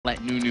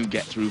let Nunu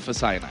get through for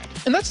Cyanide.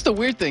 And that's the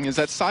weird thing, is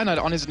that Cyanide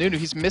on his Nunu,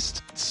 he's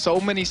missed so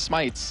many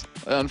smites,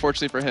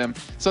 unfortunately for him.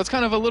 So it's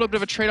kind of a little bit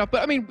of a trade-off.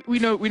 But I mean, we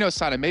know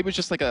Cyanide. Maybe it's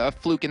just like a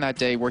fluke in that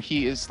day where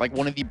he is like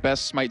one of the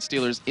best smite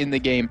stealers in the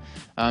game.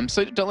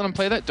 So don't let him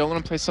play that. Don't let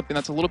him play something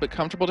that's a little bit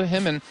comfortable to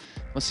him, and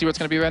we'll see what's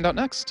going to be round out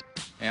next.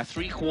 Yeah,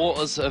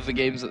 3/4 of the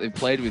games that they've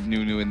played with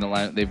Nunu in the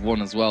lineup, they've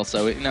won as well.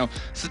 So,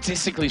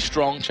 statistically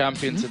strong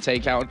champion to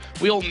take out.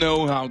 We all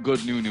know how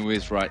good Nunu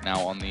is right now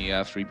on the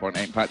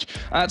 3.8 patch.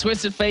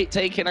 Twisted Fate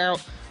taken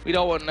out. We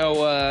don't want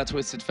no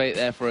Twisted Fate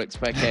there for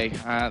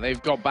xPeke.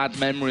 They've got bad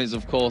memories,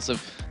 of course,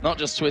 of not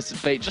just Twisted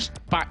Fate, just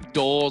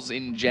backdoors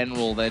in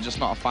general. They're just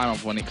not a fan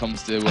of when it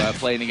comes to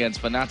playing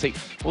against Fnatic.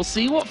 We'll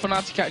see what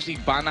Fnatic actually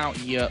ban out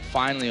here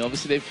finally.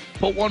 Obviously, they've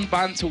put one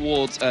ban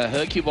towards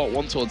hyrqBot,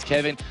 one towards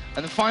Kevin,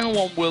 and the final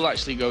one will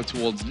actually go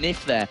towards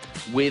Nyph there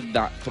with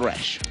that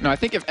Thresh. No, I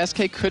think if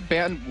SK could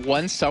ban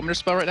one summoner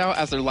spell right now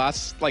as their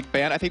last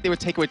ban, I think they would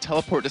take away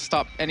teleport to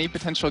stop any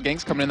potential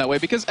ganks coming in that way,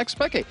 because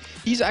xPeke,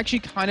 he's actually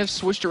kind of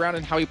switched around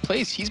in how he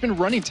plays. He's been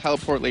running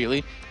teleport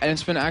lately, and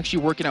it's been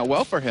actually working out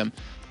well for him.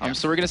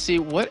 So we're going to see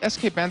what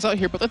SK bans out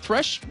here, but the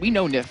Thresh, we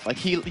know Nyph.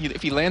 Like,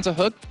 if he lands a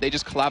hook, they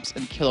just collapse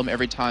and kill him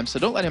every time. So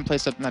don't let him play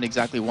something that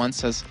exactly once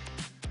says,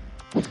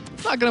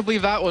 not going to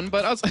believe that one,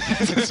 but I was on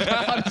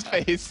his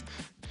face.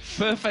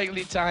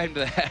 Perfectly timed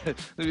there.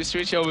 We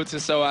switch over to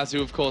sOAZ,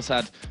 who of course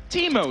had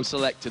Teemo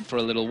selected for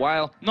a little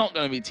while. Not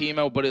going to be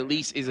Teemo, but at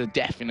least is a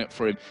definite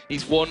for him.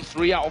 He's won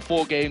 3 out of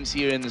 4 games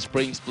here in the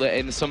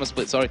summer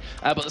split, sorry.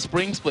 But the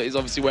spring split is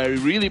obviously where he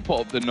really put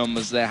up the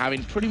numbers there,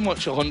 having pretty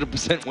much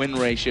 100% win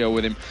ratio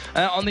with him.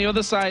 On the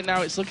other side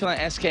now, it's looking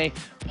like SK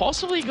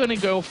possibly going to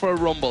go for a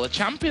Rumble, a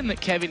champion that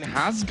Kevin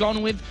has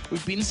gone with.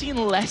 We've been seeing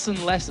less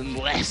and less and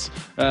less.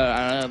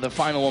 The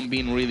final one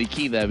being really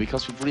key there,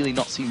 because we've really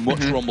not seen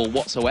much Rumble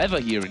whatsoever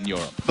here in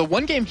Europe. The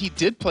one game he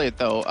did play it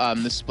though,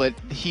 the split,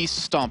 he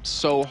stomped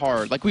so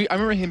hard. Like I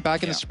remember him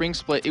back in the spring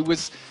split. It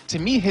was, to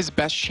me, his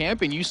best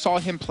champion. You saw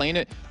him playing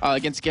it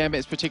against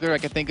Gambit in particular, I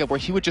can think of, where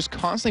he would just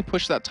constantly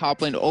push that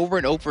top lane over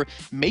and over,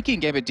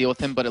 making Gambit deal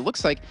with him. But it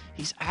looks like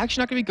he's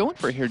actually not going to be going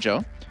for it here,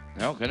 Joe.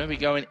 No, going to be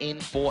going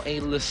in for a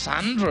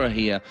Lissandra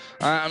here.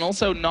 And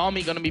also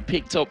Nami going to be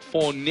picked up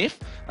for Nyph.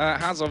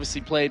 Has obviously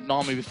played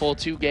Nami before,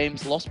 2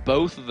 games, lost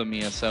both of them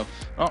here. So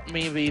not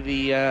maybe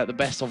the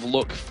best of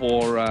luck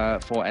for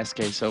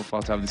SK so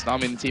far to have this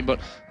Nami in the team. But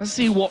let's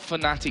see what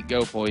Fnatic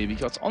go for you.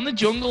 Because on the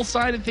jungle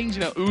side of things,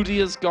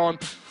 Udyr's gone,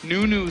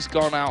 Nunu's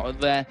gone out of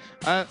there.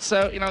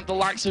 So, the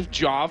likes of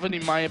Jarvan,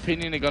 in my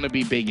opinion, are going to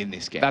be big in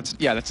this game. That's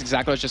exactly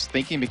what I was just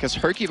thinking, because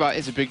hyrqBot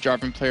is a big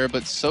Jarvan player,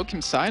 but so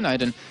can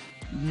Cyanide, and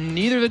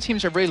neither of the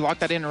teams have really locked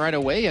that in right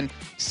away. And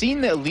seeing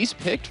the least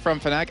picked from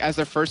Fnatic as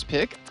their first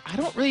pick, I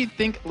don't really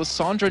think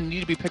Lissandra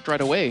needed to be picked right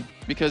away,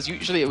 because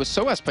usually it was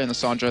sOAZ playing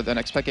Lissandra, then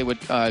xPeke would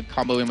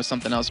combo in with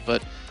something else.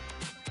 But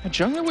a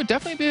jungler would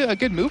definitely be a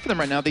good move for them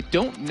right now. They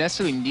don't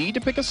necessarily need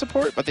to pick a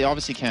support, but they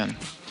obviously can.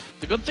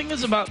 The good thing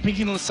is about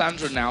picking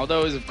Lissandra now,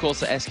 though, is of course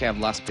that SK have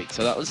last pick.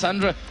 So that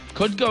Lissandra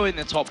could go in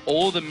the top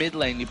or the mid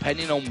lane,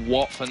 depending on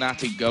what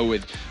Fnatic go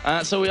with.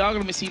 So we are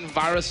going to be seeing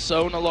Varus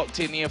Sona locked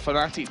in here.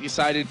 Fnatic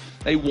decided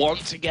they want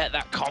to get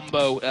that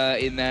combo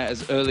in there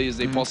as early as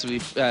they possibly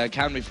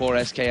can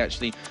before SK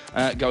actually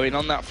go in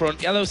on that front.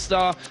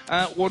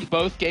 YellOwStaR won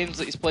both games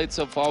that he's played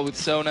so far with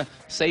Sona.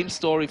 Same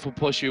story for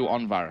Puszu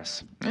on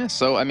Varus. Yeah,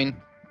 so I mean,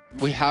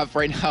 we have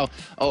right now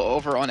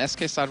over on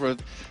SK side where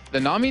the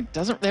Nami they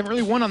haven't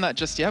really won on that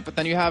just yet, but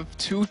then you have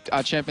 2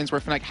 champions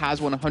where Fnatic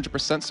has won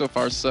 100% so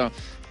far. So in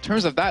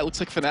terms of that, it looks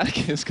like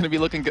Fnatic is going to be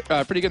looking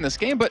pretty good in this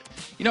game. But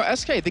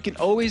SK, they can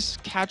always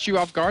catch you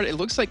off guard. It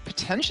looks like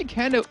potentially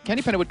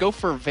CandyPanda would go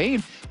for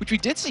Vayne, which we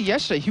did see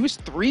yesterday. He was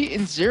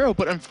 3-0,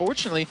 but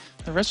unfortunately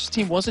the rest of his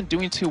team wasn't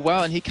doing too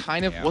well, and he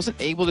kind of wasn't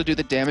able to do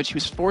the damage. He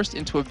was forced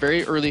into a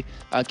very early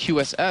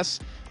QSS,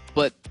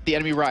 but the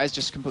enemy Rise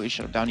just completely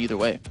shut him down either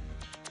way.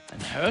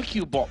 And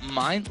hyrqBot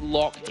might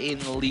lock in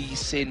Lee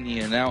Sin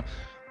here. Now,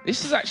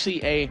 this is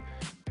actually a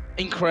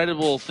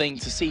incredible thing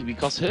to see,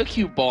 because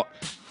hyrqBot,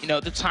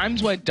 the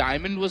times where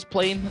Diamond was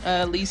playing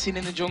Lee Sin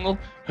in the jungle,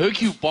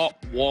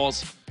 hyrqBot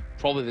was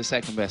probably the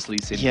second best Lee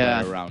Sin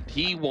player around.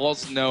 He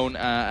was known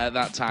at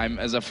that time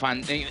as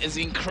an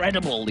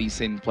incredible Lee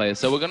Sin player.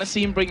 So we're going to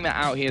see him bring that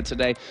out here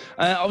today.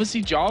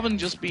 Obviously, Jarvan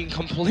just being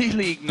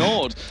completely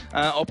ignored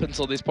up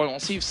until this point. We'll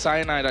see if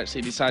Cyanide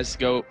actually decides to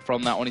go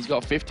from that one. He's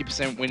got a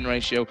 50% win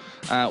ratio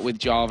with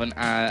Jarvan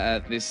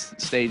at this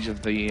stage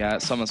of the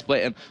summer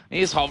split. And he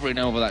is hovering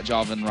over that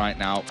Jarvan right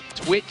now.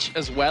 Twitch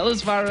as well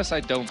as Varus, I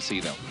don't see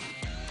though.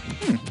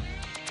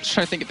 Just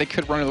trying to think if they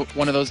could run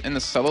one of those in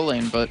the solo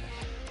lane, but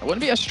it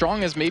wouldn't be as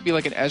strong as maybe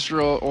like an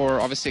Ezreal or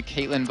obviously a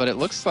Caitlyn, but it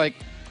looks like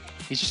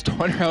he's just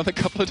toying around with a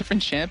couple of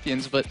different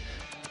champions. But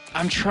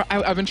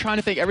I've been trying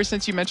to think ever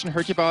since you mentioned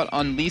hyrqBot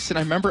on Lee Sin.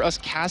 I remember us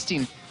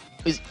casting,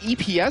 was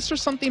EPS or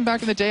something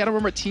back in the day. I don't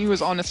remember what team he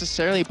was on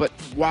necessarily, but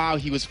wow,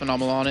 he was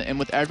phenomenal on it. And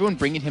with everyone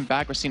bringing him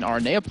back, we're seeing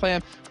Arnea play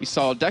him. We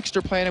saw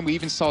Dexter playing him. We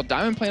even saw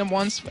Diamond play him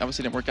once.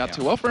 Obviously didn't work out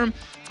too well for him.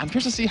 I'm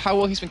curious to see how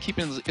well he's been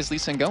keeping his Lee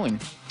Sin going.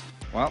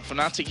 Well,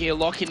 Fnatic here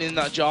locking in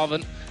that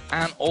Jarvan.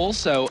 and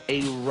also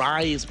a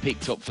Ryze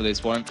picked up for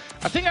this one.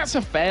 I think that's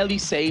a fairly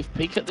safe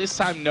pick at this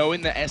time,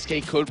 knowing that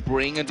SK could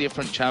bring a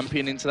different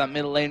champion into that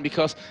middle lane,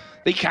 because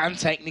they can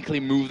technically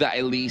move that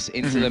Elise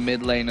into the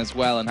mid lane as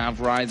well and have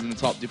Ryze in the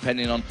top,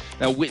 depending on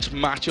which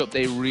matchup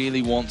they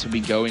really want to be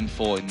going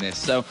for in this.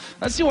 So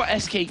let's see what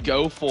SK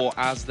go for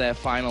as their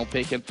final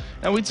pick. And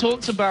now we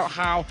talked about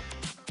how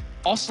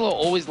ocelote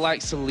always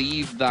likes to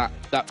leave that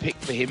pick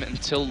for him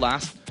until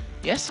last.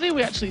 Yesterday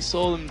we actually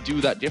saw them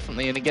do that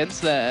differently, and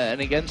against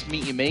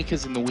Meet Your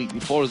Makers in the week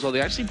before as well, they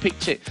actually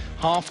picked it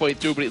halfway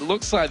through, but it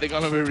looks like they're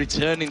going to be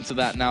returning to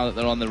that now that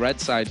they're on the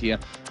red side here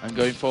and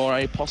going for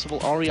a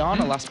possible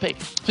Orianna last pick.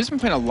 He's been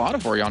playing a lot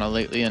of Orianna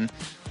lately, and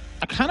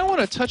I kind of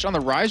want to touch on the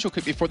Ryze real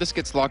quick before this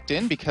gets locked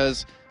in,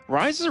 because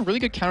Ryze is a really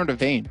good counter to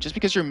Vayne. Just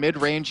because you're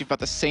mid-range, you've got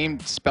the same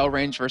spell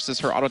range versus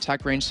her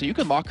auto-attack range, so you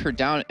can lock her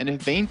down, and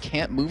if Vayne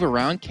can't move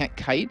around, can't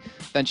kite,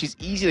 then she's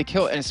easy to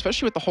kill, and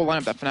especially with the whole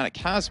lineup that Fnatic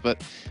has.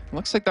 But it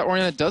looks like that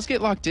Orianna does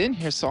get locked in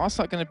here, so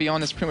also going to be on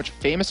this pretty much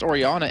famous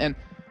Orianna, and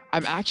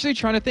I'm actually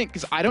trying to think,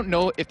 because I don't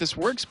know if this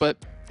works, but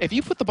if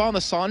you put the ball on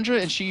the Sandra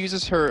and she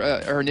uses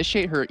her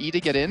initiate, her E to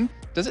get in,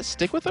 does it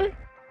stick with her?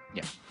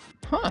 Yeah.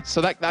 Huh,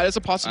 so that is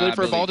a possibility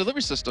for a ball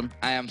delivery system.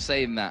 I am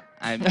saying that.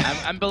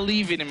 I'm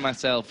believing in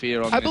myself here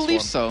on this one. I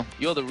believe so.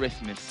 You're the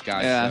Rhythmist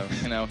guy,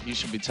 so you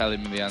should be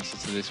telling me the answer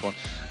to this one.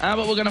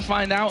 But we're going to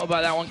find out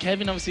about that one.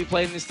 Kevin obviously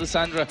playing this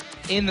Lissandra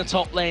in the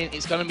top lane.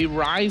 It's going to be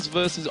Ryze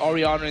versus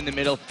Orianna in the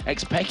middle.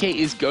 xPeke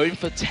is going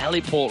for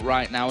teleport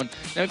right now. And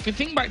now if you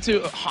think back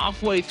to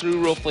halfway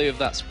through roughly of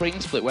that spring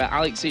split where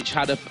Alex Ich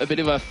had a bit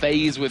of a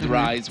phase with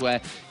Ryze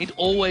where he'd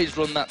always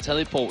run that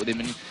teleport with him,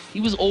 and he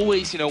was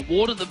always,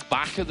 ward at the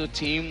back of the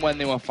team when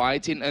they were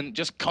fighting and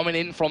just coming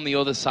in from the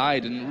other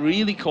side and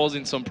really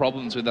causing some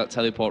problems with that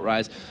teleport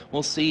Ryze.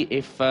 We'll see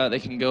if they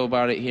can go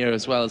about it here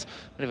as well. As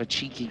a bit of a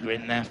cheeky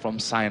grin there from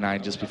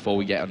Cyanide just before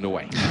we get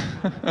underway.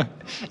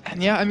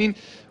 And yeah, I mean,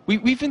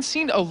 we've been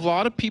seeing a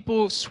lot of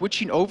people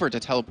switching over to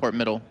teleport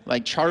middle.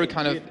 Like Charu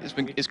kind of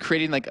is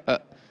creating like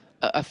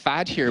a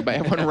fad here by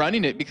everyone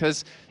running it,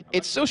 because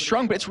it's so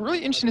strong, but it's really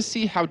interesting to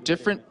see how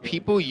different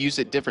people use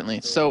it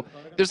differently. So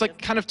there's like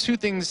kind of two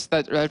things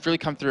that have really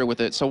come through with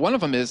it. So one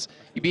of them is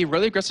you be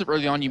really aggressive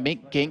early on, you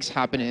make ganks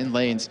happen in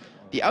lanes.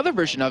 The other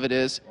version of it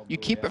is you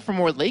keep it for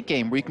more late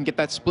game where you can get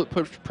that split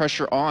push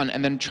pressure on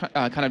and then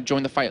kind of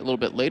join the fight a little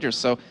bit later.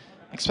 So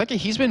xPeke,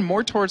 he's been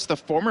more towards the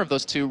former of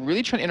those two,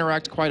 really trying to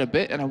interact quite a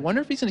bit, and I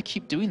wonder if he's going to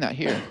keep doing that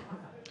here.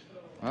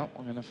 Well,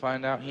 we're going to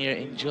find out here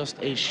in just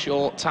a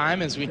short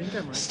time as we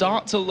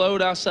start to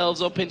load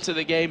ourselves up into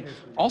the game.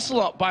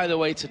 ocelote, by the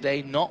way,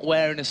 today not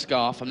wearing a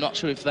scarf. I'm not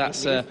sure if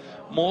that's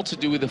more to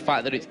do with the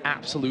fact that it's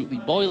absolutely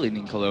boiling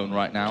in Cologne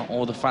right now,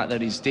 or the fact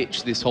that he's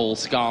ditched this whole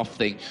scarf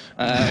thing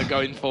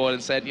going forward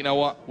and said, you know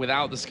what,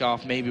 without the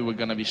scarf, maybe we're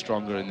going to be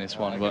stronger in this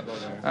one. But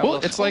we'll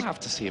have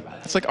to see about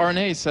it. It's like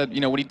RNA said,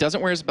 when he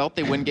doesn't wear his belt,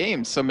 they win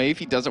games. So maybe if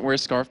he doesn't wear a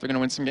scarf, they're going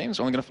to win some games.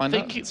 We're only going to find out.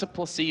 I think it's a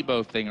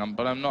placebo thing,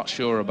 but I'm not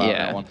sure about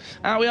that one.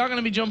 We are going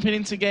to be jumping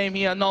into game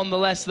here.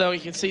 Nonetheless, though, you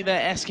can see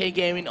there SK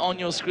Gaming on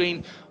your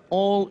screen,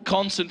 all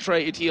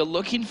concentrated here,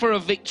 looking for a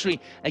victory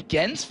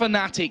against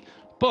Fnatic.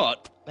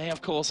 But they,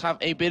 of course, have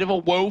a bit of a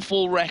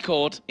woeful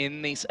record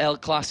in this El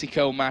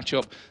Clasico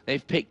matchup.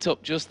 They've picked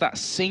up just that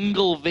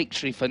single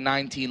victory for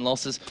 19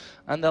 losses,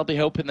 and they'll be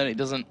hoping that it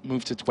doesn't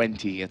move to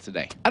 20 here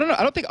today. I don't know.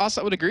 I don't think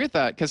ocelote would agree with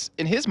that, because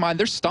in his mind,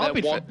 they're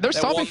stomping Fnatic.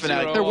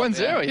 They're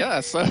 1-0,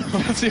 yeah. So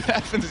let's see what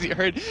happens, as you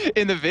heard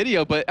in the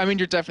video. But, I mean,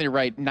 you're definitely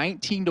right.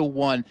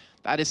 19-1.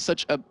 That is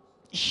such a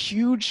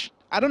huge,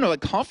 I don't know,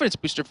 like confidence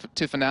booster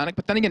to Fnatic.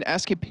 But then again,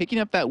 SK picking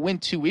up that win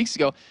 2 weeks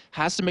ago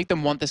has to make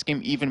them want this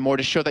game even more,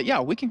 to show that, yeah,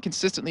 we can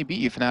consistently beat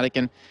you, Fnatic.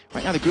 And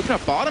right now they're grouping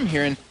up bottom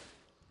here, and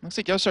looks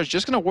like YellOwStaR is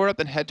just going to ward up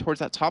and head towards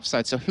that top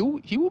side. So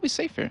he will be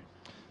safe here.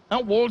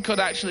 That ward could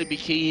actually be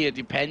key here,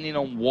 depending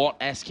on what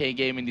SK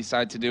Gaming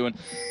decide to do, and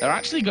they're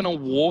actually going to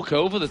walk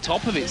over the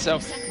top of it. So,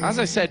 as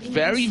I said,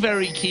 very,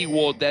 very key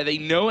ward there. They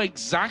know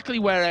exactly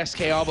where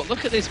SK are, but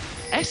look at this.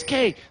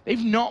 SK,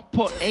 they've not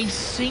put a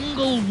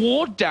single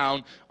ward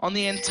down on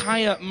the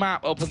entire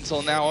map up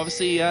until now.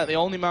 Obviously, the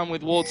only man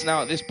with wards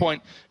now at this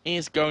point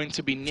is going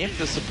to be Nyph,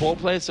 the support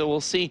player, so we'll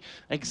see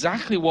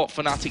exactly what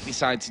Fnatic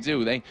decide to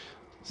do. They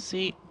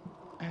see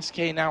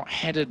SK now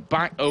headed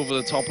back over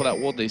the top of that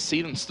ward. They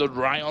see them stood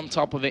right on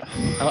top of it.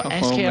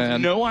 SK have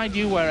no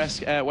idea where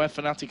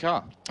Fnatic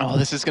are. Oh,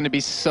 this is going to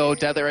be so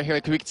deadly right here,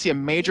 because we can see a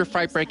major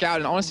fight break out.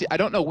 And honestly, I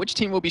don't know which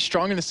team will be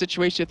strong in the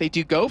situation if they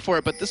do go for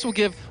it, but this will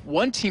give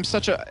one team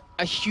such a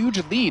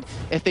huge lead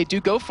if they do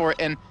go for it.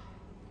 And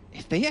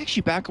if they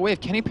actually back away,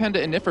 if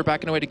CandyPanda and Nyph are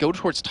backing away to go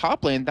towards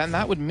top lane, then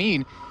that would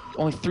mean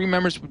only 3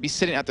 members would be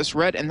sitting at this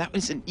red, and that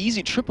was an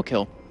easy triple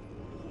kill.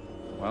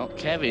 Well,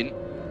 Kevin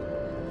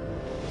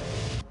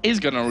is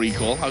going to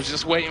recall. I was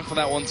just waiting for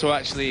that one to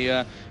actually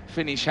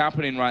finish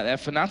happening right there.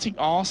 Fnatic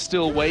are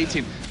still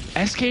waiting.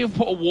 SK have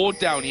put a ward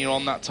down here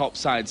on that top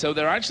side, so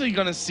they're actually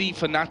going to see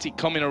Fnatic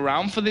coming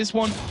around for this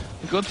one.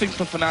 The good thing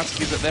for Fnatic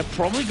is that they're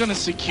probably going to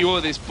secure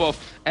this buff.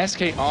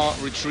 SK are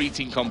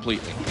retreating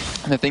completely.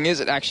 And the thing is,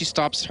 it actually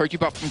stops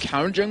hyrqBot from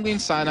counter-jungling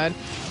Cyanide,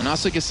 and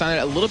also gives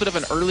Cyanide a little bit of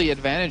an early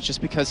advantage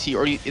just because he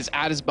already is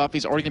at his buff,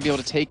 he's already going to be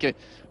able to take it.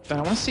 But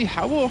I want to see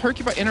how will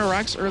hyrqBot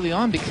interacts early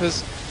on,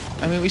 because,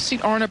 I mean, we've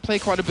seen Arna play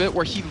quite a bit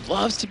where he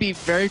loves to be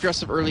very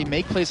aggressive early,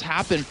 make plays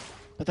happen.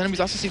 But then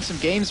we've also seen some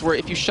games where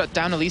if you shut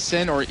down a Lee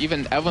Sin or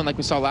even Evelyn like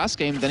we saw last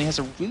game, then he has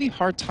a really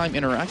hard time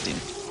interacting.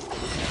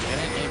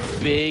 Getting a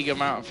big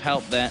amount of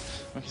help there.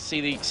 We can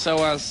see the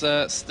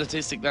sOAZ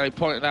statistic that I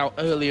pointed out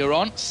earlier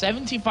on.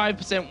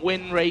 75%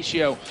 win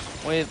ratio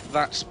with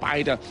that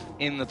Spider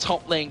in the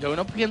top lane going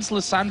up against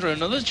Lissandra,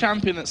 another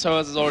champion that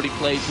sOAZ has already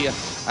played here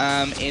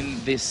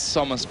in this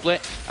summer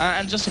split.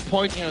 And just a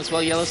point here as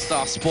well,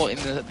 YellOwStaR sporting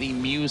the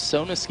Muse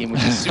Sona skin,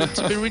 which is soon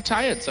to be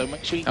retired, so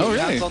make sure you get your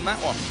hands on that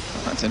one.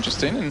 That's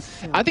interesting. And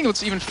I think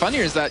what's even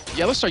funnier is that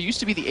YellOwStaR used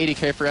to be the AD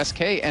carry for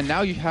SK, and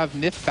now you have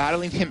Nyph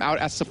battling him out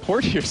as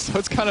support here, so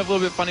it's kind of a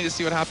little bit funny to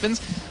see what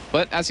happens.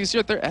 But as you see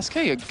right there, SK,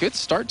 a good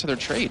start to their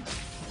trade.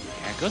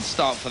 Yeah, good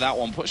start for that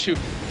one. Puszu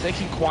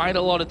taking quite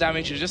a lot of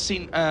damage. We've just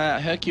seen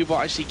hyrqBot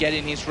actually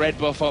getting his red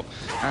buff up.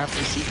 And we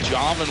see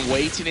Jarvan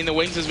waiting in the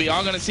wings as we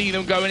are going to see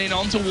them going in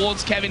on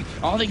towards Kevin.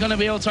 Are they going to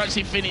be able to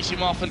actually finish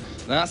him off? And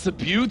that's the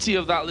beauty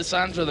of that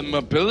Lissandra, the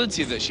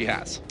mobility that she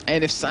has.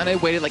 And if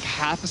Cyanide waited like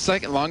half a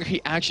second longer,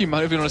 he actually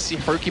might have been able to see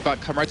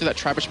hyrqBot come right through that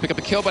trap, pick up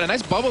a kill, but a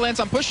nice bubble lands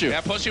on Puszu.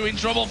 Yeah, Puszu in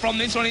trouble from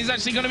this one. He's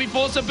actually going to be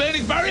forced to burn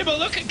his barrier, but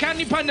look at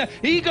CandyPanda.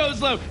 He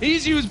goes low.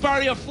 He's used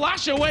barrier,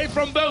 flash away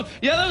from both.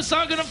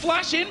 YellOwStaR going to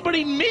flash in, but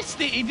he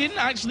missed it. He didn't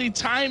actually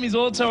time his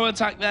auto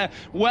attack there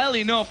well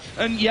enough.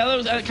 And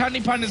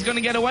CandyPanda's going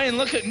to get away. And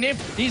look at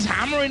Nyph. He's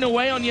hammering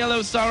away on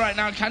YellOwStaR right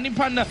now.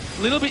 CandyPanda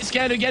a little bit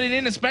scared of getting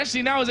in,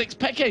 especially now as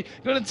xPeke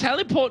going to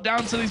teleport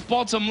down to this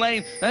bottom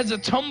lane. There's a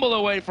tumble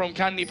away from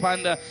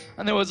CandyPanda,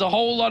 and there was a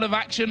whole lot of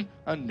action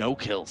and no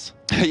kills.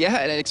 Yeah,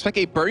 and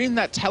xPeke burning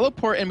that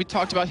teleport, and we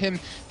talked about him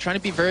trying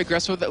to be very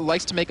aggressive with it,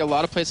 likes to make a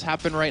lot of plays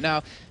happen right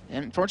now,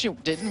 and unfortunately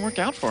it didn't work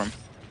out for him.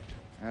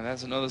 And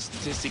that's another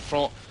statistic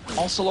for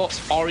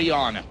ocelote's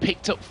Orianna.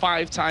 Picked up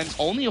 5 times,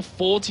 only a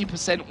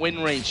 40%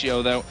 win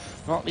ratio though.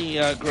 Not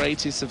the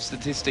greatest of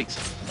statistics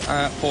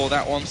for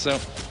that one, so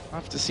we'll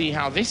have to see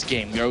how this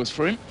game goes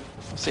for him.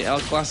 We'll see El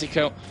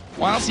Clasico.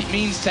 Whilst it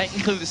means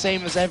technically the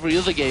same as every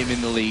other game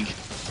in the league,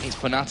 it's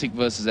Fnatic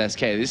versus SK.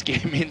 This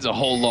game means a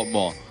whole lot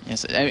more.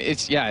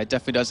 Yes, yeah, it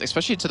definitely does,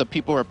 especially to the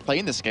people who are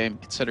playing this game,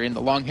 considering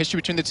the long history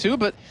between the two.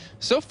 But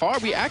so far,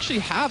 we actually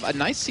have a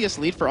nice CS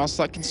lead for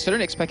ocelote,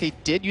 considering xPeke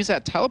did use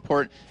that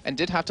teleport and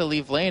did have to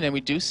leave lane. And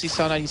we do see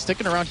Cyanide, he's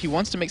sticking around. He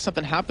wants to make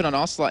something happen on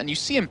ocelote, and you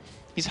see him.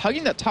 He's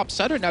hugging that top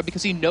side right now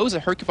because he knows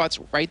that hyrqBot's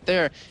right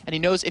there, and he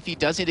knows if he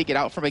does need to get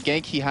out from a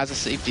gank, he has a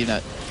safety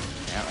net.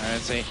 Yeah,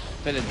 there's a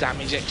bit of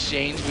damage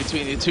exchange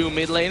between the two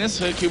mid laners.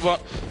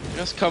 hyrqBot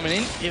just coming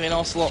in, giving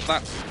ocelote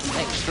that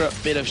extra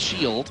bit of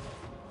shield.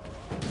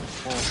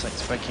 Force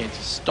xPeke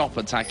to stop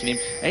attacking him.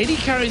 AD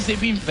carries,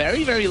 they've been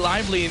very, very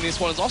lively in this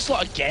one as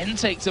ocelote again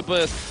takes a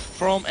burst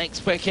from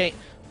xPeke.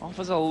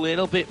 Offers a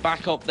little bit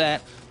back up there,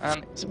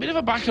 and it's a bit of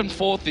a back and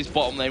forth this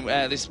bottom lane,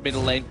 this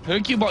middle lane.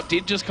 hyrqBot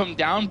did just come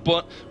down,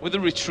 but with a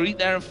retreat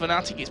there of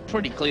Fnatic, it's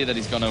pretty clear that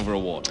he's gone over a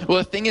ward. Well,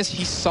 the thing is,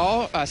 he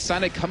saw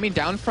Cyanide coming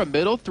down from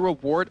middle through a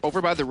ward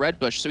over by the red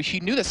bush, so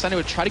he knew that Cyanide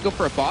would try to go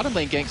for a bottom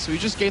lane gank, so he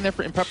just getting there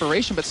in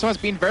preparation, but sOAZ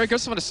being very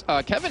aggressive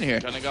on Kevin here.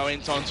 Gonna go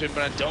into him,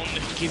 but I don't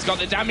think he's got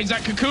the damage.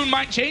 That cocoon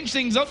might change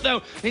things up,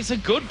 though. It's a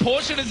good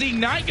portion as the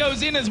Ignite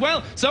goes in as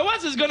well.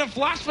 sOAZ is gonna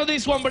flash for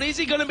this one, but is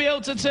he gonna be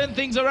able to turn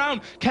things around?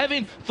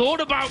 Kevin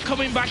thought about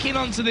coming back in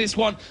onto this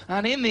one,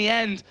 and in the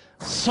end,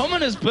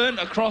 Summoner's burnt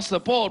across the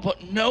board, but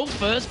no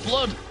first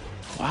blood.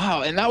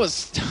 Wow, and that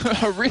was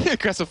a really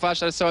aggressive flash.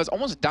 So I was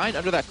almost dying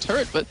under that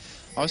turret, but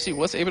obviously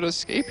was able to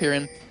escape here.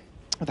 And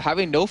with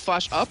having no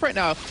flash up right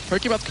now,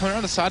 hyrqBot's coming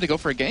around the side to go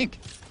for a gank.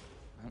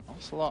 And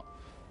ocelote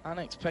and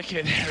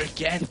xPeke there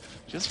again,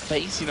 just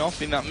facing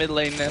off in that mid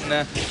lane.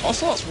 And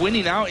ocelote's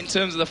winning out in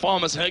terms of the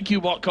farm as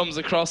hyrqBot comes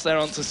across there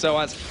onto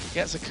sOAZ,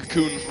 gets a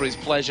cocoon for his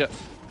pleasure,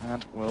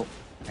 and will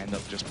end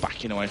up just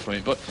backing away from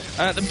it. But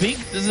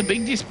there's a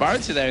big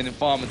disparity there in the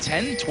farm. A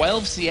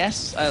 10-12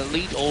 CS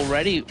lead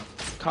already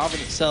carving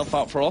itself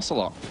out for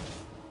ocelote.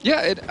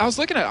 Yeah, I was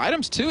looking at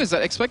items too, is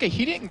that xPeke,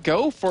 he didn't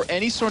go for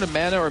any sort of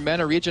mana or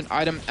mana regen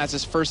item as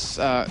his first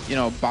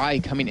buy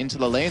coming into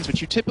the lanes,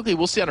 which you typically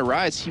will see on a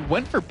Rise. He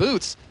went for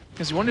boots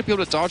because he wanted to be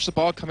able to dodge the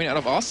ball coming out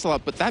of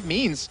ocelote, but that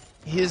means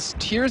his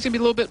tier is going to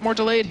be a little bit more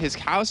delayed, his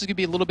house is going to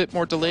be a little bit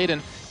more delayed,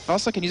 and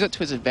also can use that to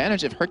his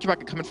advantage. If hyrqBot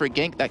can come in for a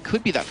gank, that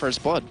could be that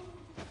first blood.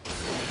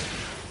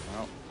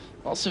 Well,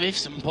 lots of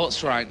ifs and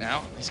buts right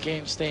now. This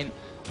game's staying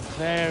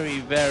very,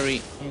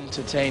 very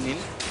entertaining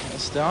at the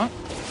start.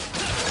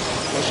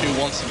 Puszu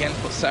once again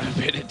puts out a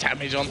bit of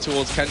damage on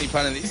towards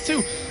CandyPanda. These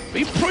two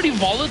been pretty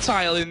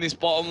volatile in this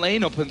bottom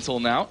lane up until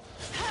now.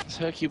 As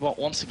hyrqBot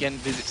once again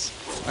visits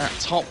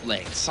top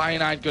lane.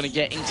 Cyanide going to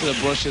get into the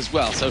brush as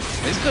well. So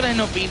this could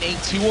end up being a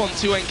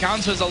 2-on-2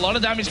 encounter as a lot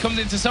of damage comes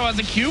into sOAZ.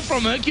 The Q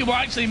from hyrqBot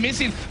actually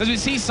missing as we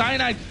see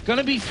Cyanide going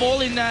to be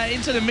falling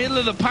into the middle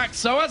of the pack.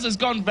 sOAZ has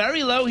gone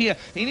very low here.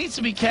 He needs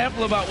to be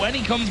careful about when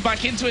he comes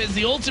back into it as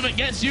the ultimate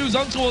gets used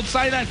on towards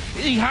Cyanide.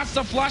 He has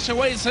to flash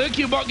away as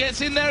hyrqBot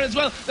gets in there as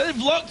well. They've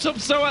locked up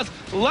sOAZ.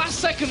 Last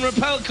second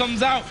repel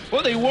comes out,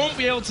 but they won't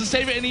be able to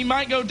save it, and he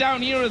might go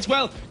down here as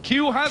well.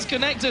 Q has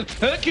connected.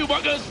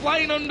 hyrqBot goes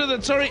flying under the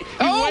turret.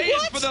 He waited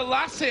for the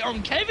last hit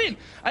on Kevin.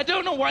 I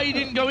don't know why he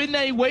didn't go in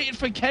there. He waited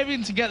for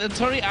Kevin to get the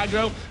turret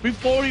aggro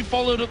before he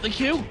followed up the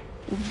Q.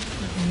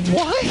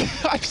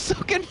 What? I'm so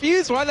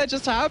confused why that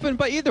just happened.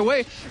 But either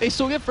way, they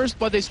still get first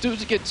blood. They still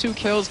get 2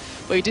 kills.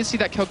 But you did see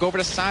that kill go over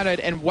to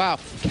Cyanide. And wow,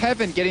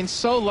 Kevin getting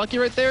so lucky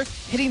right there,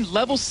 hitting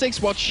level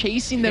 6 while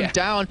chasing them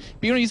down,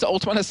 being able to use the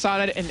ult on the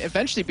Cyanide and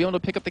eventually be able to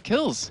pick up the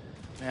kills.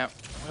 Yeah.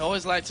 We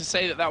always like to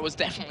say that that was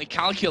definitely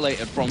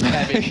calculated from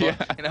Kevin,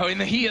 but you know, in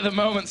the heat of the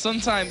moment,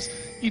 sometimes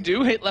you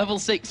do hit level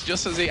 6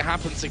 just as it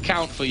happens to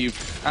count for you.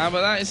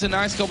 But that is a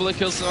nice couple of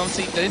kills, and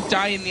obviously they did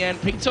die in the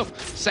end. Picked up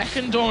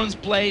second Doran's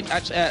blade,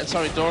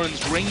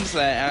 Doran's rings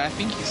there, and I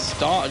think he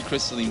started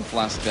Crystalline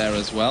Flask there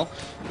as well.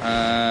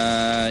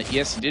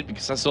 Yes, he did,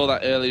 because I saw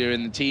that earlier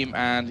in the team,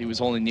 and he was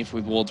holding Nyph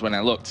with wards when I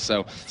looked.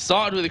 So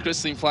started with a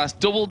Crystalline Flask,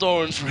 double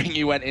Doran's ring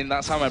he went in.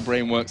 That's how my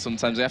brain works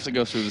sometimes. I have to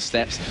go through the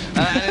steps.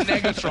 And a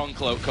Negatron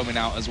cloak coming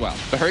out as well.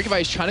 But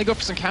hyrqBot is trying to go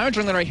for some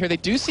counter jungling right here. They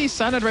do see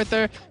Cyanide right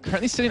there,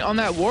 currently sitting on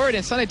that ward,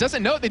 and Cyanide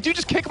doesn't know it. They do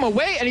just kick him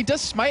away, and he does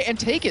smite and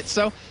take it.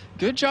 So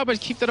good job to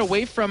keep that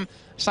away from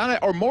Cyanide,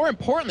 or more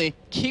importantly,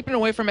 keeping it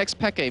away from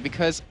xPeke,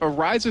 because a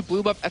Rise with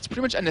blue buff, that's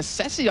pretty much a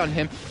necessity on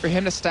him for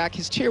him to stack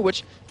his tier,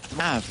 which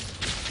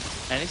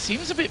have. And it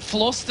seems a bit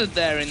flustered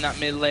there in that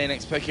mid lane,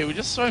 xPeke. We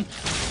just saw him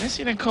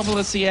missing a couple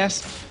of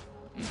CS.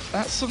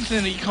 That's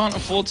something that you can't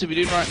afford to be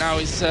doing right now.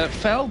 He's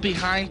fell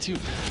behind to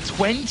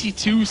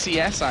 22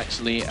 CS,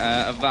 actually,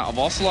 of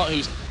ocelote,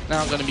 who's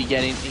now going to be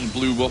getting a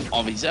blue buff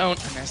of his own.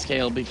 And SK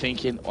will be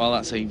thinking, well,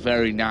 that's a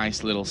very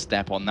nice little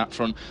step on that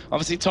front.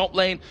 Obviously, top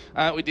lane,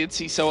 we did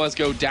see sOAZ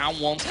go down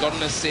once, got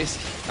an assist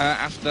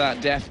after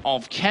that death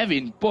of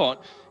Kevin,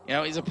 but you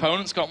know, his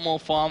opponent's got more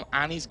farm,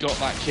 and he's got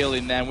that kill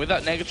in there. And with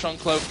that Negatron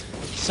cloak,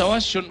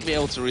 sOAZ shouldn't be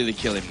able to really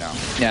kill him now.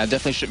 Yeah,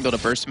 definitely shouldn't be able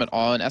to burst him at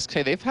all. And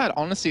SK, they've had,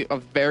 honestly, a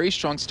very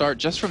strong start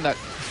just from that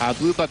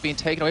blue buff being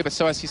taken away. But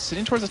sOAZ, he's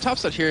sitting towards the top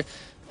side here.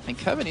 And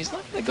Kevin, he's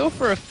not going to go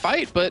for a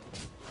fight, but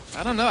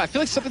I don't know. I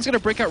feel like something's going to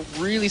break out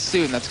really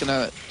soon. That's going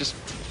to just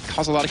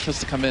cause a lot of kills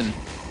to come in.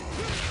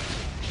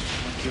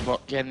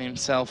 YellOwStaR getting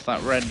himself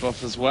that red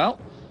buff as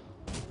well.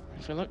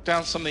 If we look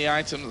down some of the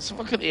items, let's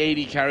look at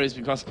the AD carries,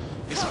 because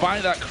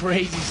despite that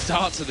crazy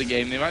start to the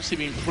game, they've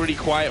actually been pretty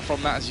quiet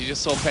from that, as you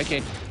just saw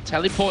Peke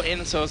teleport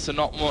in so as to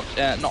not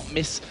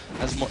miss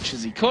as much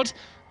as he could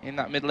in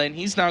that mid lane.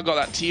 He's now got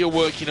that tier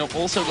working up,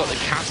 also got the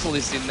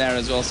catalyst in there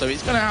as well, so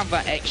he's going to have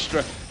that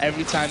extra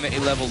every time that he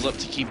levels up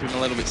to keep him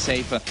a little bit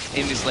safer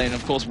in this lane,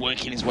 of course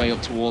working his way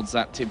up towards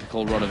that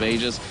typical Rod of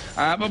Ages.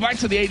 But back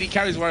to the AD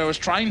carries where I was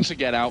trying to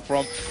get out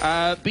from.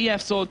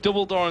 BF saw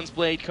double Doran's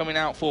blade coming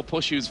out for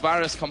Pushu's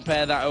Varus,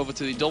 compare that over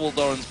to the double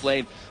Doran's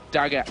blade,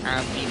 dagger,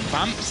 and the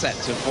vamp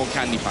sector for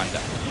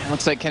CandyPanda.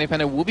 Looks like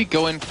CandyPanda will be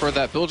going for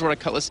that Bilgewater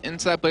Cutlass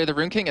into that blade of the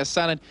Rune King, as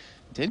Cyanide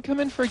did come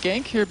in for a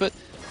gank here, but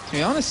to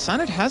be honest,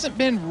 Cyanide hasn't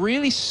been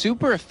really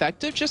super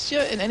effective just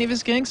yet in any of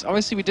his ganks.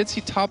 Obviously, we did see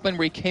top lane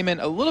where he came in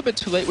a little bit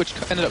too late, which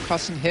ended up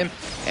costing him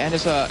and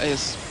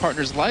his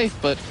partner's life,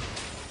 but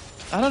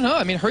I don't know.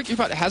 I mean,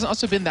 hyrqBot hasn't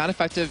also been that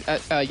effective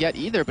yet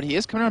either, but he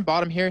is coming around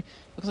bottom here.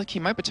 Looks like he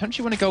might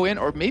potentially want to go in,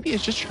 or maybe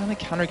he's just trying to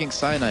counter gank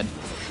Cyanide.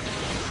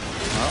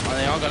 Well,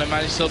 they are going to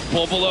manage to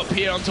bubble up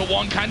here onto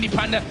one.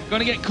 CandyPanda going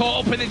to get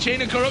caught up in the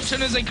chain of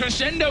corruption as a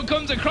crescendo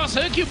comes across.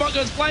 hyrqBot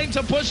goes flying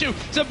to Pushu.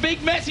 It's a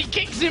big mess. He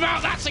kicks him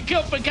out. That's a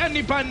kill for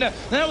CandyPanda.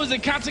 That was a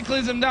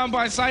cataclysm down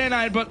by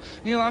Cyanide, but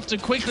he'll have to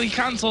quickly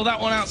cancel that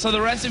one out so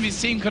the rest of his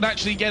team could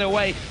actually get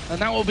away. And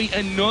that will be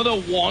another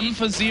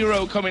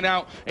 1-for-0 coming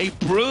out. A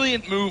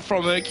brilliant move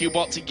from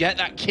hyrqBot to get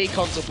that kick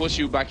onto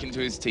Pushu back into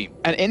his team.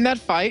 And in that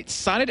fight,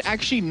 Cyanide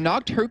actually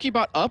knocked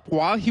hyrqBot up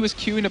while he was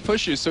queuing to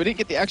Pushu, so he didn't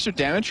get the extra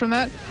damage from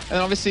that. And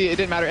obviously it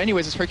didn't matter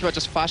anyways, as hyrqBot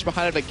just flashed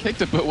behind it and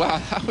kicked it. But wow,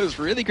 that was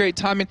really great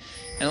timing.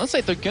 And it looks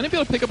like they're going to be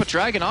able to pick up a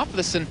dragon off of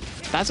this, and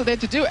that's what they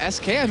have to do.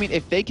 SK, I mean,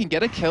 if they can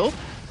get a kill,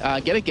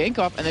 get a gank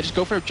off, and then just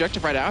go for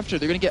objective right after,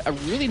 they're going to get a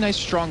really nice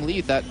strong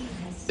lead that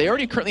they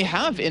already currently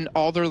have in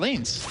all their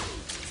lanes.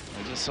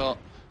 I just saw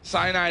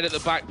Cyanide at the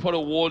back put a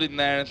ward in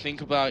there and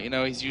think about, you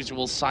know, his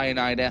usual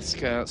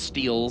Cyanide-esque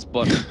steals,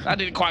 but that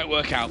didn't quite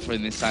work out for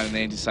him this time, and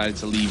they decided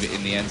to leave it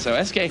in the end.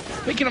 So SK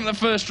picking up the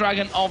first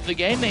dragon of the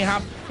game. They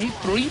have a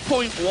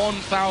 3.1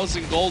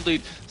 thousand gold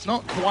lead. It's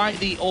not quite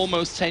the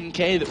almost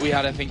 10k that we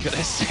had, I think, at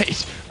this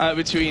stage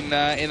between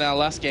in our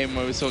last game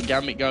where we saw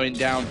Gambit going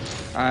down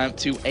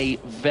to a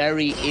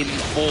very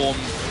informed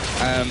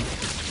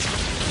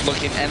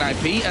looking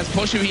Nyph, as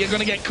Pushu here going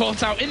to get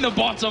caught out in the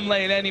bottom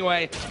lane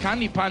anyway.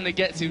 CandyPanda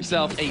gets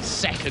himself a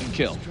second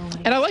kill.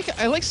 And I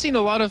like seeing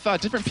a lot of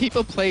different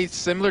people play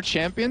similar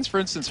champions. For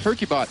instance,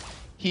 hyrqBot,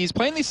 He's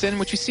playing Lee Sin,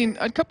 which we've seen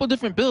a couple of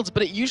different builds,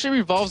 but it usually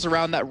revolves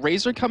around that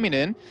Razor coming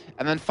in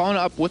and then following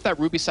up with that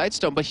Ruby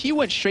Sightstone. But he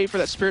went straight for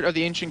that Spirit of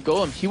the Ancient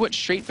Golem. He went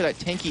straight for that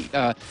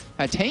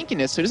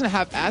tankiness, so he doesn't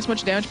have as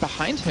much damage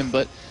behind him,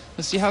 but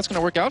let's see how it's going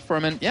to work out for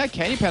him. And yeah,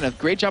 CandyPanda,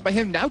 great job by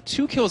him. Now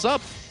 2 kills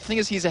up. The thing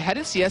is, he's ahead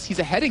in CS, he's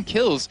ahead in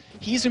kills.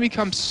 He's going to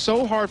become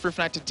so hard for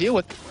Fnatic to deal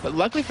with, but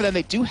luckily for them,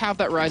 they do have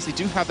that Ryze, they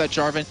do have that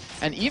Jarvan,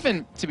 and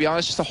even, to be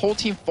honest, just a whole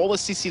team full of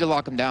CC to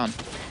lock him down.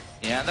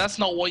 Yeah, that's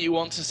not what you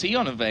want to see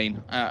on a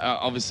Vayne.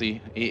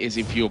 Obviously, it is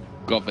if you've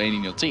got Vayne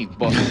in your team.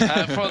 But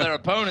for their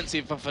opponents,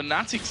 for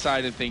Fnatic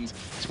side of things,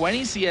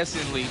 20 CS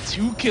in lead,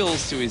 2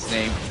 kills to his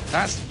name.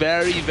 That's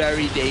very,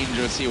 very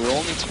dangerous here. We're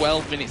only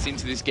 12 minutes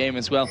into this game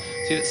as well.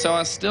 So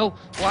I'm still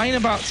lying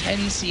about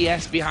 10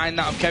 CS behind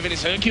that of Kevin.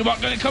 Is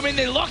hyrqBot going to come in?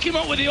 They lock him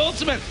up with the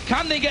ultimate.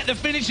 Can they get the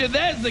finisher?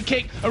 There's the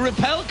kick. A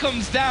repel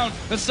comes down.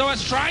 And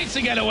sOAZ tries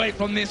to get away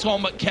from this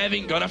one, but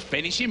Kevin going to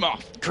finish him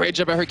off. Great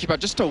job by hyrqBot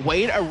just to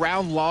wait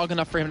around long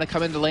enough for him to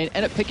come into the lane,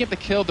 end up picking up the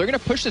kill. They're going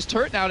to push this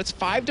turret now, and it's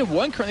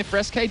 5-1 currently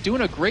for SK,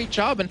 doing a great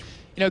job. And,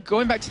 you know,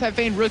 going back to that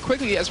Vayne really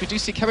quickly, as we do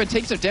see Kevin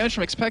take some damage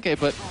from xPeke,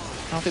 but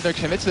I don't think they're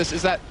committed to this,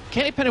 is that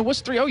CandyPanda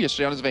was 3-0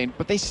 yesterday on his Vayne,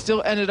 but they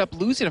still ended up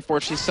losing,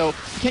 unfortunately, so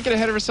we can't get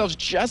ahead of ourselves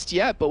just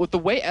yet. But with the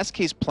way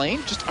SK's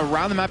playing, just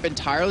around the map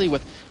entirely,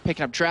 with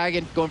picking up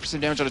Dragon, going for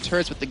some damage on the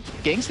turrets, with the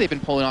ganks they've been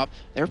pulling off,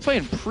 they're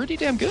playing pretty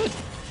damn good.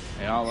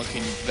 They are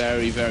looking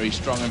very, very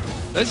strong. And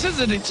this is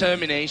a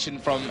determination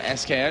from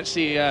SK.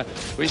 Actually,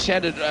 we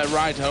shared a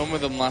ride home with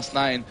them last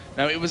night. And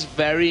now it was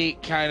very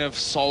kind of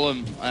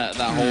solemn, that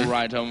whole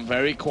ride home,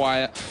 very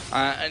quiet.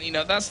 And you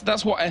know,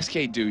 that's what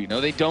SK do. You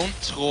know, they don't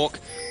talk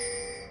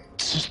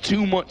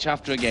too much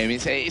after a game.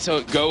 It's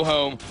a go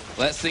home.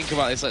 Let's think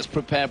about this. Let's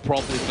prepare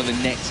properly for the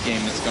next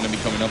game that's going to be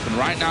coming up. And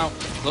right now,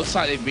 looks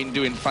like they've been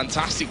doing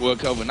fantastic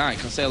work overnight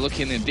because they're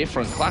looking in a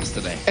different class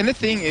today. And the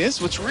thing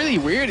is, what's really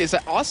weird is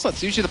that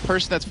ocelote's usually the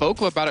person that's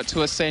vocal about it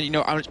to us, saying, you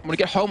know, I want to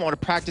get home, I want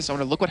to practice, I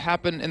want to look what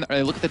happened, and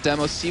look at the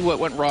demo, see what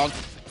went wrong.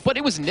 But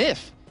it was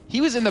Nyph. He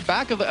was in the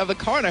back of the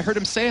car, and I heard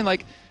him saying,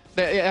 like,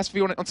 they asked if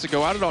he wants to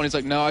go out at all, and he's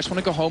like, no, I just want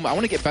to go home. I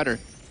want to get better.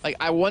 Like,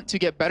 I want to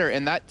get better,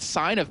 and that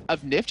sign of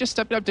Nyph just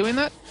stepping up doing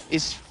that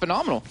is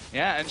phenomenal.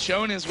 Yeah, and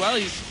showing as well,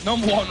 he's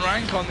 #1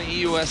 rank on the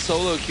EUS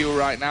solo queue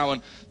right now,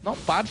 and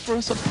not bad for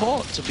a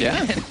support to be,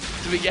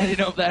 to be getting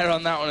up there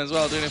on that one as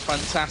well, doing a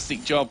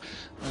fantastic job.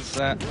 Let's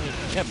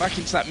get back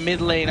into that mid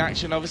lane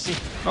action. Obviously,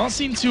 not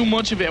seen too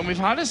much of it, and we've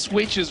had a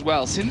switch as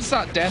well. Since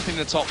that death in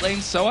the top lane,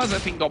 sOAZ, I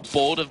think, got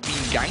bored of being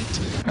ganked,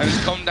 and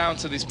has come down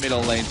to this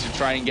middle lane to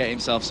try and get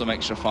himself some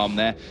extra farm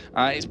there.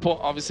 He's put,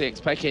 obviously,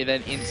 xPeke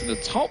then into the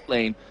top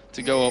lane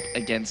to go up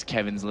against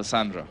Kevin's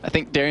Lissandra. I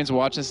think Darian's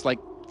watching this, like,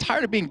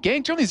 tired of being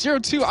ganked. You're only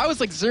 0-2. I was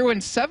like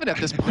 0-7 at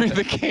this point of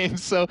the game.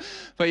 So,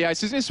 but yeah, as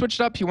soon as he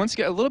switched up, he wants to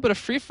get a little bit of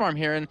free farm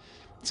here, and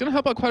it's going to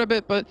help out quite a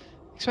bit, but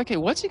okay,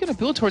 what's he going to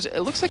build towards? It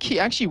looks like he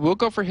actually will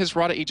go for his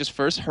Rada Aegis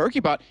first.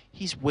 hyrqBot,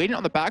 he's waiting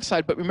on the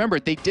backside, but remember,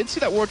 they did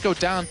see that ward go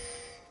down,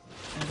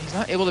 and he's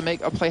not able to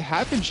make a play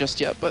happen just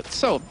yet. But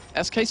so,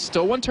 SK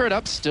still 1 turret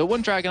up, still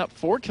 1 dragon up,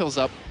 4 kills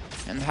up,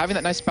 and having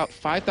that nice about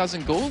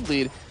 5,000 gold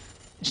lead.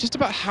 It's just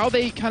about how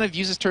they kind of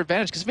use this to their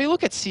advantage, because if they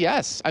look at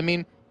CS, I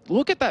mean,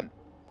 look at that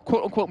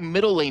quote-unquote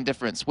middle lane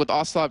difference with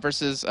ocelote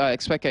versus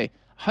xPeke.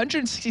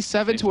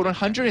 167 to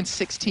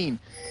 116.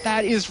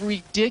 That is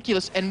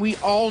ridiculous, and we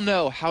all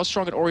know how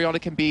strong an Orianna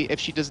can be if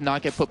she does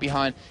not get put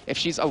behind, if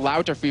she's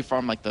allowed to free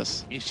farm like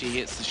this. If she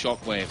hits the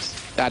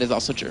shockwaves. That is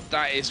also true.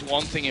 That is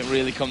one thing it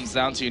really comes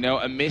down to, you know,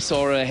 a miss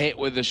or a hit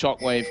with the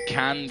shockwave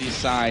can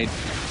decide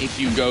if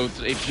you go,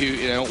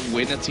 you know,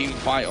 win a team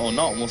fight or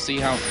not. And we'll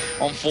see how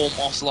on form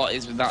ocelote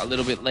is with that a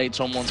little bit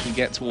later on once we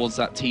get towards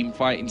that team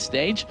fighting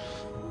stage.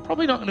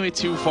 Probably not going to be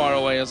too far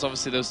away, as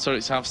obviously those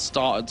turrets have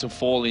started to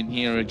fall in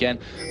here again.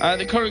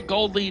 The current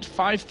gold lead,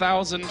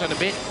 5,000 and a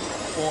bit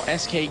for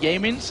SK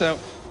Gaming, so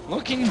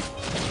looking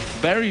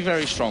very,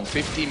 very strong.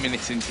 15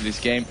 minutes into this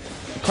game.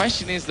 The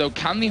question is, though,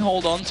 can they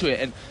hold on to it?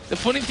 And the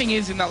funny thing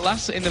is, in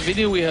the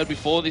video we heard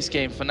before this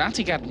game,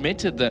 Fnatic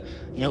admitted that,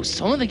 you know,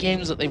 some of the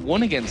games that they've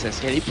won against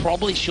SK, they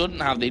probably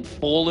shouldn't have. They'd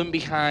fallen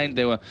behind.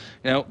 They were,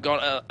 you know,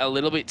 got a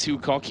little bit too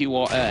cocky,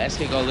 or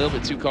SK got a little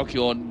bit too cocky,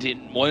 or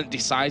weren't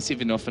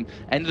decisive enough, and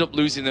ended up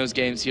losing those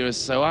games here as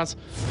sOAZ.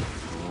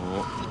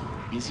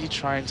 Is he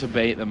trying to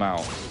bait them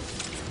out?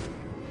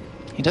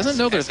 He doesn't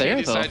know they're SK there,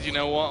 decided, though. You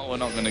know what? We're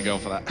not going to go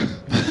for that.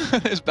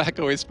 His back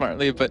away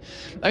smartly, but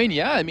I mean,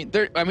 yeah, I mean,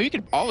 we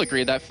could all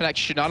agree that Fnatic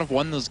should not have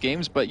won those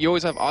games, but you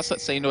always have ocelote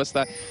saying to us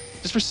that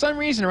just for some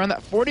reason around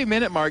that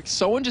 40-minute mark,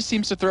 someone just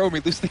seems to throw and we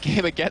lose the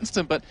game against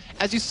him. But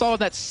as you saw in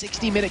that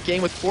 60-minute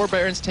game with 4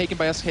 Barons taken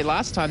by SK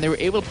last time, they were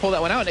able to pull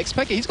that one out. And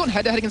xPeke, he's going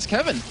head-to-head against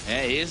Kevin.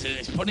 Yeah, he is.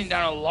 He's putting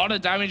down a lot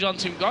of damage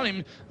onto him. Got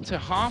him to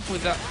half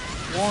with that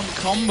one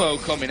combo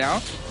coming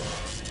out.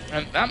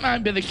 And that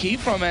might be the key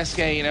from SK,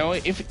 you know,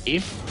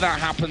 if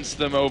that happens to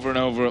them over and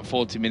over at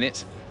 40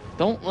 minutes,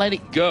 don't let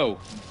it go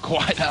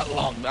quite that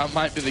long. That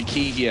might be the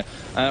key here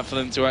for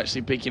them to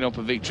actually picking up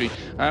a victory.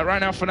 Right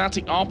now,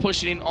 Fnatic are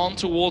pushing in on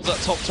towards that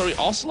top turret.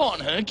 ocelote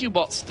and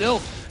hyrqBot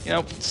still, you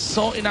know,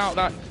 sorting out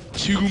that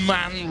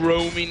two-man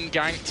roaming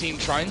gank team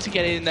trying to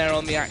get in there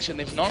on the action.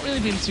 They've not really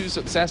been too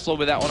successful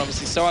with that one.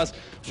 Obviously, sOAZ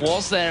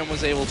was there and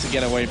was able to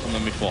get away from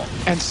them before.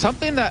 And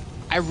something that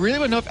I really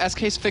would know if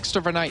SK's fixed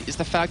overnight is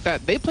the fact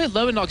that they played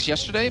Lemondogs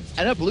yesterday,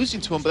 ended up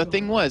losing to him, but the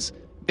thing was,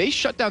 they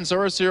shut down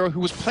Zoro, who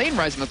was playing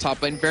Ryze in the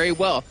top lane very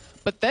well.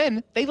 But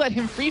then they let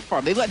him free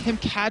farm. They let him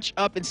catch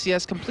up in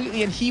CS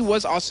completely, and he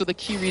was also the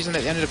key reason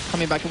that they ended up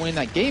coming back and winning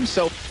that game.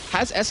 So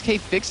has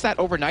SK fixed that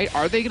overnight?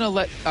 Are they going to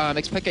let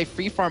xPeke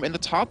free farm in the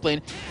top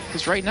lane?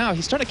 Because right now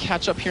he's starting to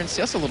catch up here in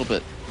CS a little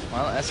bit.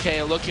 Well, SK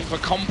are looking for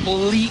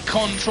complete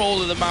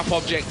control of the map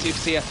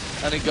objectives here,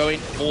 and they're going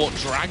for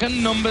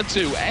Dragon number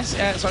 2.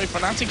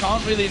 Fnatic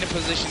aren't really in a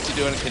position to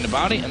do anything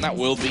about it, and that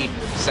will be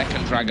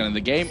second Dragon of the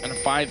game and a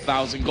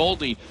 5,000 gold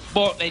lead.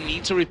 But they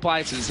need to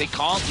reply to this. They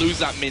can't lose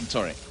that mid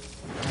turret.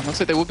 It looks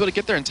like they will be able to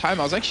get there in time.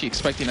 I was actually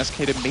expecting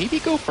SK to maybe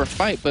go for a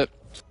fight, but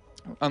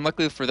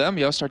unluckily for them,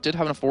 YellOwStaR did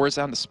have enough wards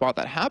down to spot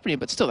that happening,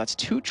 but still, that's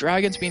 2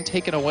 dragons being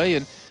taken away,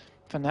 and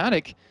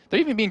Fnatic, they're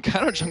even being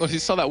counter-jungled. You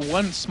saw that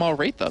one small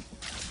Wraith up.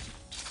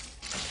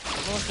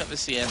 Look at the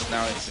CS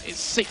now, it's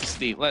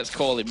 60, let's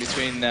call it,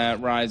 between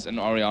Ryze and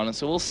Orianna.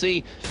 So we'll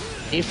see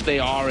if they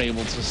are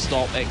able to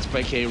stop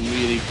xPeke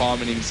really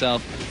farming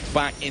himself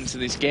back into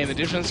this game. The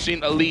difference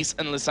between Elise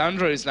and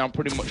Lissandra is now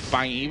pretty much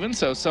bang even,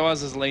 so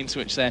sOAZ's lane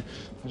switch there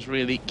was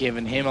really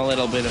giving him a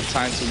little bit of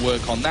time to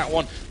work on that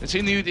one.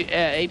 Between the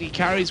AD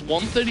carries,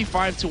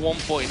 135 to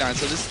 149,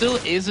 so there still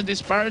is a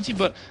disparity,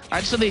 but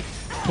actually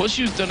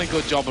Pushu's done a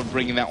good job of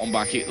bringing that one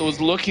back. It was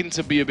looking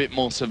to be a bit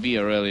more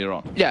severe earlier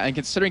on. Yeah, and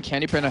considering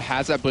CandyPanda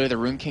has that Blade of the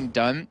Rune King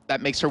done,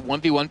 that makes her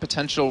 1v1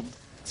 potential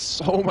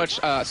so much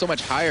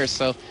higher,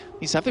 so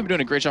he's definitely been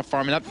doing a great job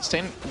farming up,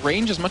 staying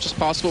range as much as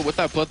possible. With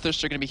that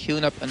Bloodthirst, they're going to be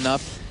healing up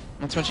enough.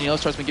 Not to mention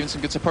YellOwStar's been giving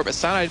some good support, but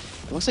Cyanide,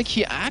 it looks like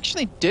he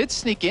actually did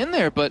sneak in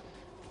there, but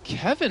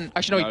Kevin,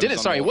 actually no, he didn't,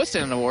 sorry, he was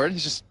standing on the ward,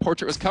 his just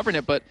portrait was covering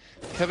it, but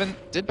Kevin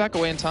did back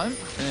away in time,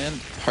 and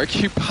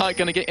hyrqBot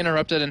going to get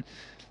interrupted, and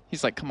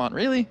he's like, come on,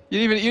 really? You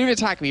didn't even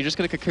attack me, you're just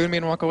going to cocoon me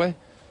and walk away?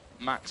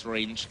 Max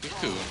range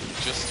cocoon,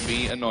 just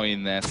be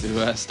annoying there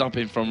to stop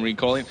him from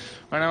recalling.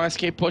 Right now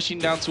SK pushing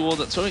down towards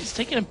that, so it's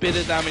taking a bit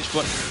of damage,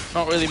 but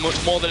not really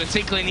much more than a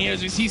tickling here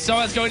as we see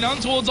sOAZ going on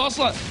towards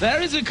ocelote.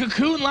 There is a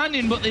cocoon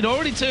landing, but they'd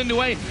already turned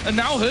away, and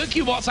now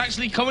hyrqBot's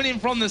actually coming in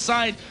from the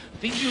side. I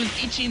think he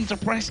was itching to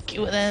press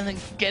Q and then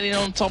getting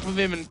on top of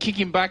him and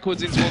kicking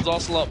backwards in towards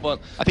ocelote, but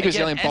I think he was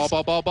yelling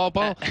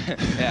ball.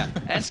 Yeah,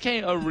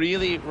 SK are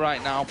really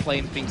right now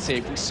playing things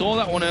safe. We saw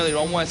that one earlier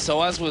on where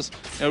sOAZ was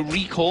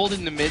recalled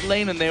in the mid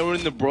lane and they were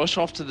in the brush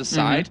off to the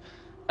side,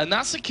 and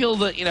that's a kill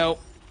that, you know,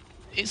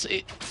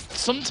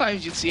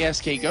 sometimes you'd see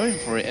SK going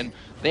for it, and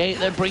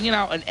they're bringing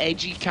out an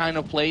edgy kind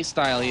of play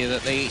style here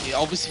that they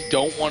obviously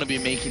don't want to be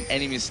making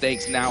any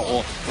mistakes now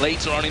or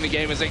later on in the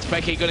game, as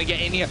xPeke going to get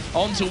in here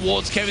on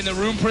towards Kevin, the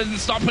Rune Prison,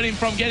 stopping him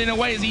from getting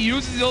away as he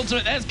uses the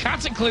ultimate. There's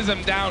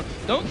Cataclysm down.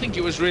 Don't think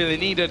it was really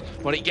needed,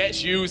 but it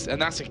gets used, and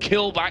that's a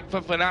kill back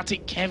for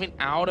Fnatic. Kevin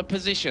out of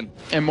position.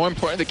 And more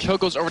importantly, the kill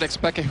goes over to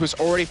xPeke, who's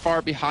already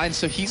far behind,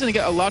 so he's going to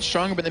get a lot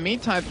stronger. But in the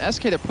meantime,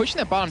 SK, they're pushing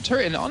that bottom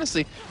turret, and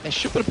honestly, they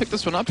should be able to pick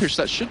this one up here,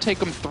 so that should take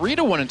them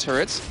 3-1 in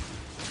turrets.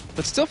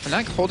 But still,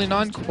 Fnatic holding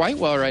on quite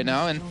well right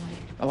now, and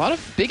a lot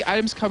of big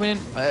items coming in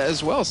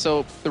as well.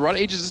 So the Rod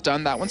of Ages is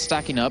done, that one's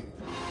stacking up.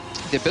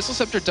 The Abyssal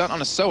Scepter done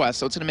on a sOAZ,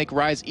 so it's going to make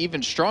Ryze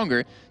even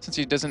stronger since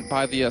he doesn't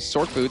buy the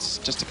Sword Boots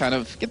just to kind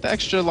of get the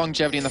extra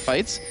longevity in the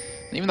fights.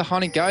 And even the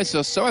Haunting Guys, so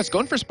sOAZ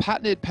going for his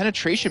patented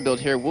penetration build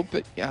here. We'll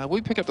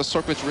pick up the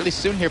Sword Boots really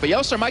soon here, but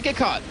YellOwStaR might get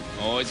caught.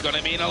 Oh, he's going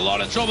to be in a lot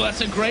of trouble.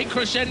 That's a great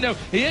crescendo.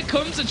 Here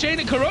comes the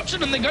Chain of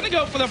Corruption, and they're going to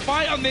go for the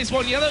fight on this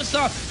one.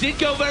 YellOwStaR did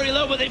go very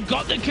low, but they've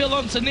got the kill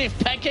onto Nyph.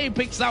 Peke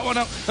picks that one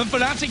up, and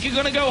Fnatic are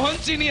going to go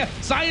hunting here.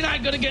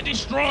 Cyanide going to get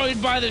destroyed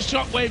by the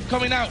shockwave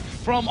coming out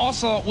from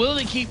ocelote. Will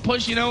they keep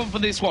pushing over for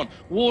this one?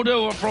 Ward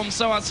over from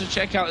sOAZ to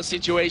check out the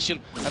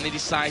situation, and they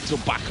decide to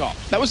back up.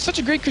 That was such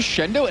a great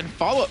crescendo and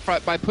follow-up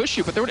by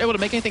Pushu, but they weren't able to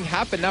make anything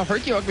happen. Now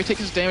hyrqBot will be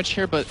taking his damage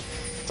here, but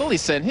it's only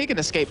Sin. He can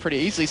escape pretty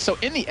easily. So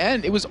in the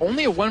end, it was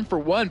only a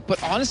 1-for-1,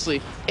 but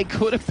honestly, it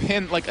could have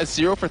been like a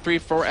 0-for-3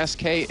 for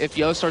SK if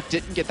YellOwStaR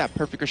didn't get that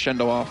perfect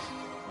crescendo off.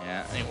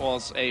 Yeah, it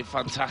was a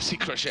fantastic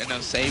crescendo,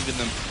 saving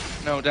them,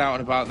 no doubt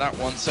about that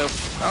one. So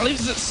that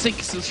leaves us at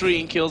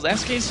 6-3 in kills.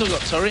 SK still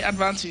got turret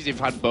advantage. They've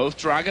had both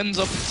dragons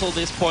up until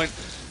this point,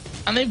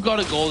 and they've got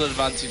a gold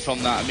advantage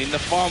from that. I mean, the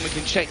farm, we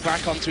can check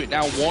back onto it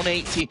now,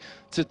 180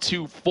 to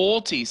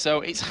 240,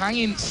 so it's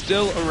hanging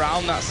still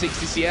around that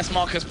 60 CS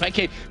mark as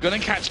Peke gonna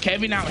catch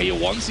Kevin out here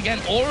once again,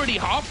 already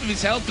half of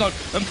his health gone,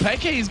 and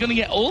Peke is gonna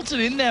get ulted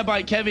in there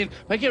by Kevin.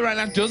 Peke right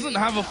now doesn't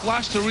have a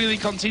flash to really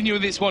continue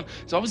with this one.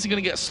 It's obviously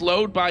gonna get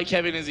slowed by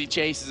Kevin as he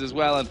chases as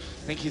well, and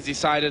I think he's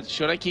decided,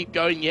 should I keep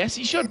going? Yes,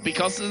 he should,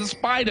 because there's a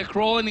spider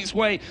crawling its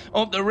way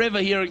up the river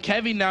here, and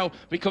Kevin now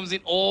becomes in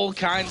all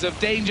kinds of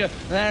danger.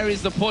 There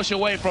is the push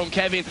away from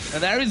Kevin,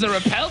 and there is the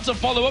repel to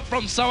follow up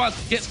from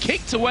sOAZ. Gets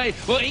kicked away,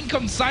 but in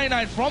comes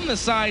Cyanide from the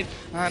side.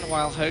 And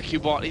while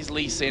hyrqBot is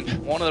Lee Sin,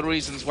 one of the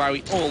reasons why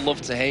we all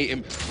love to hate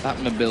him,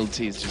 that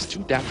mobility is just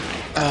too damn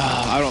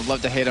high. I don't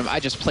love to hate him. I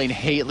just plain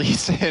hate Lee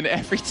Sin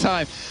every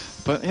time.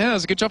 But yeah, it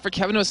was a good job for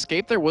Kevin to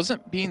escape there.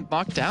 Wasn't being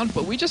knocked down,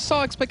 but we just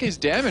saw xPeke's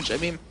damage. I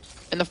mean,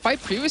 in the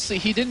fight previously,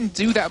 he didn't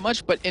do that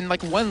much, but in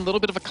like one little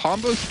bit of a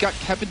combo, he got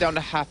Kevin down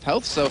to half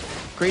health, so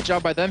great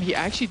job by them. He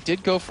actually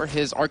did go for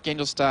his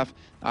Archangel Staff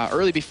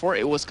early before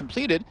it was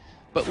completed.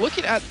 But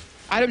looking at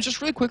items just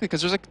really quickly,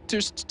 because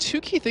there's two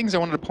key things I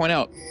wanted to point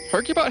out.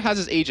 hyrqBot has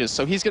his Aegis,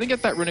 so he's going to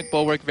get that Runic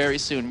Bulwark very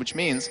soon, which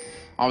means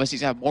obviously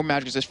he's going to have more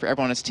magic resist for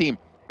everyone on his team.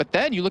 But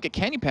then you look at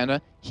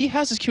CandyPanda, he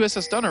has his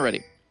QSS done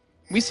already.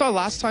 We saw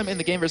last time in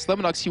the game versus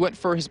Lemondogs, he went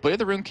for his Blade of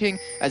the Rune King,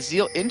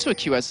 Azeel into a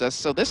QSS,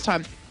 so this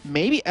time,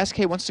 maybe SK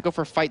wants to go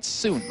for fights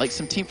soon, like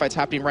some team fights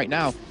happening right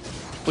now,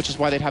 which is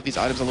why they'd have these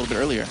items a little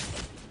bit earlier.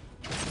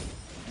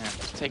 Yeah,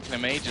 it's taking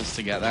them ages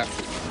to get that.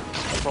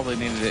 Probably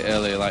needed it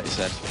earlier, like you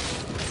said.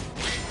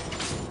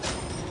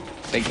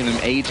 Taking them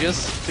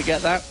ages to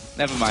get that?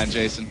 Never mind,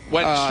 Jason.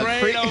 Went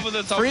straight over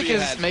the top of your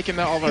head. Freak is making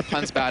all of our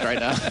puns bad right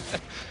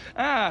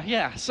now.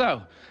 Yeah,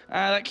 so...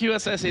 that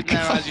QSS in there,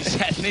 as you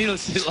said,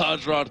 needlessly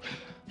large rod.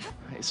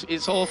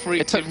 It's all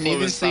freaked. It took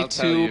needlessly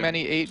too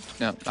many 8.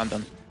 No, I'm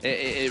done.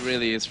 It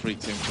really is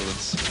freaked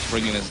influence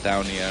bringing us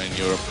down here in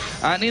Europe.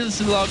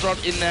 Needlessly large rod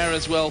in there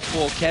as well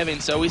for Kevin.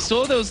 So we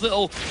saw those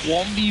little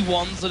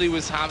 1v1s that he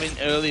was having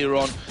earlier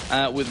on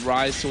with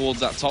Rise towards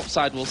that top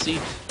side. We'll see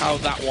how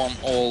that one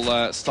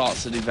all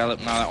starts to develop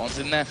now that one's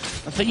in there.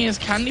 The thing is,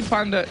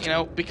 CandyPanda, you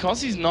know,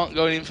 because he's not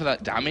going in for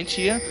that damage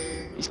here,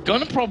 it's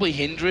going to probably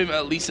hinder him,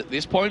 at least at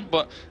this point,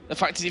 but the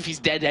fact is if he's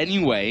dead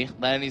anyway,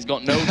 then he's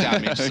got no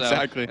damage. So,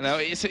 exactly. You know,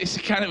 it's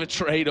kind of a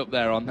trade up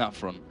there on that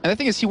front. And the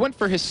thing is, he went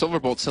for his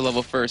Silverbolt to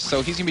level first,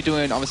 so he's going to be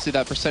doing, obviously,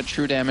 that %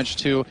 true damage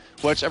to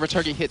whichever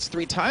target hits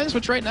 3 times,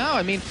 which right now,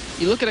 I mean,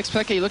 you look at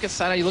xPeke, you look at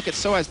Cyanide, you look at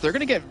sOAZ, they're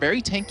going to get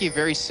very tanky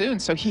very soon,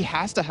 so he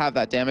has to have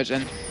that damage.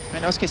 And I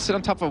know SK sit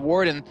on top of a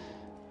ward, and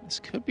this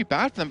could be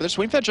bad for them, but they're just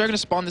waiting for that Dragon to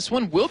spawn. This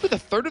one will be the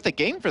 3rd of the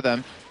game for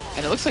them.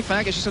 And it looks like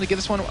Fnatic is just going to give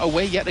this one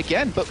away yet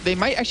again, but they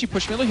might actually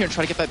push middle here and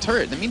try to get that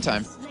turret in the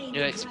meantime.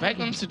 You'd expect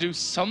them to do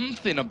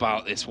something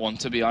about this one,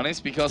 to be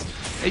honest, because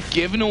they've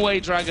given away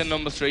Dragon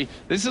number 3.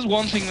 This is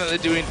one thing that they're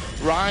doing.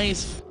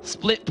 Rise,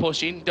 split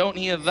pushing. Don't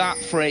hear that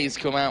phrase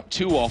come out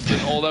too often,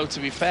 although, to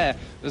be fair,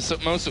 the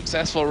most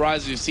successful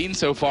Rise we've seen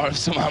so far have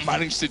somehow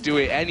managed to do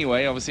it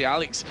anyway. Obviously,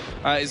 Alex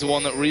is the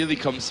one that really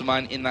comes to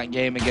mind in that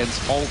game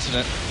against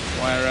Alternate,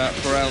 where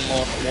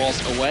Pharrell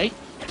was away.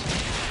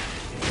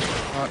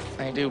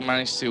 They do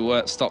manage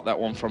to stop that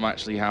one from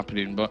actually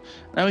happening, but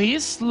now he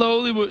is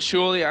slowly but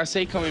surely, I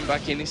say, coming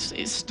back in.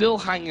 It's still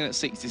hanging at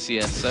 60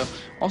 CS, so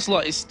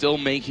ocelote is still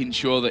making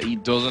sure that he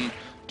doesn't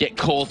get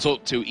caught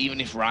up to,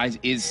 even if Rise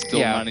is still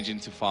managing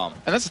to farm.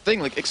 And that's the thing,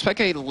 like,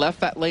 xPeke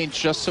left that lane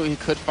just so he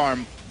could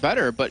farm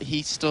better, but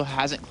he still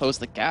hasn't closed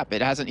the gap.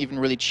 It hasn't even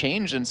really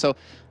changed, and so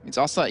it's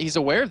also, he's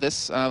aware of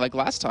this, like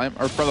last time,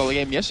 or for the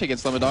game yesterday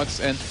against Lemondogs,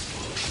 and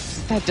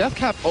that death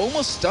cap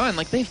almost done.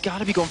 Like, they've got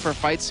to be going for a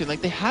fight soon.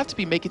 Like, they have to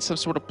be making some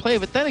sort of play.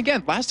 But then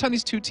again, last time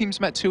these two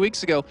teams met 2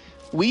 weeks ago,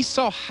 we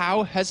saw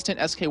how hesitant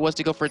SK was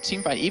to go for a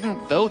team fight, even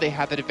though they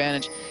had that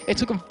advantage. It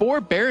took them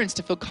 4 Barons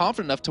to feel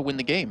confident enough to win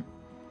the game.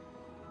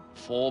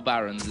 4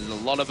 Barons is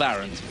a lot of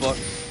Barons, but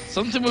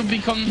something we've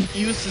become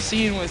used to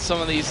seeing with some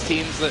of these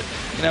teams that,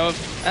 you know,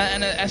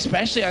 and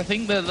especially I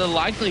think the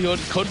likelihood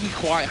could be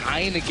quite high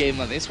in a game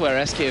like this,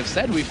 where SK have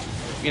said we've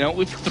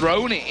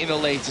thrown it in the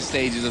later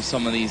stages of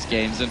some of these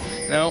games, and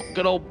you know,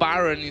 good old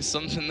Baron is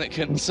something that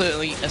can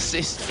certainly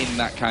assist in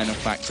that kind of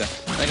factor.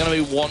 They're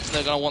going to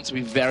want to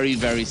be very,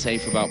 very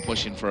safe about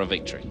pushing for a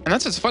victory. And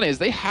that's what's funny, is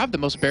they have the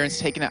most Barons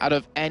taken out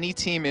of any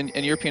team in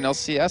European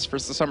LCS for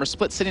the summer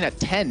split, sitting at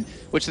 10,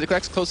 which the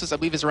next closest I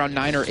believe is around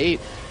 9 or 8.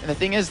 And the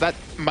thing is, that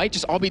might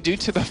just all be due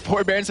to the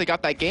 4 Barons they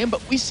got that game,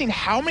 but we've seen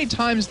how many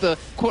times the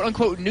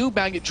quote-unquote new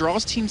bag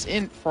draws teams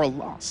in for a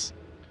loss.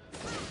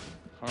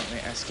 Currently,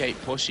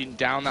 SK pushing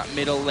down that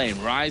middle lane.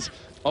 Rise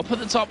up at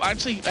the top.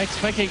 Actually,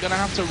 xPeke going to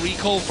have to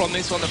recall from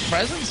this one. The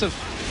presence of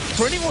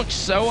pretty much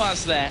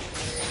sOAZ there,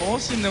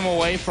 forcing them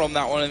away from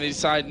that one, and they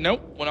decide,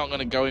 nope, we're not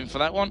going to go in for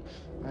that one.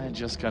 They're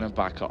just going to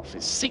back off.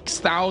 It's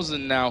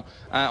 6,000 now,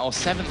 or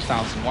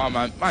 7,000. Wow,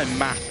 my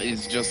math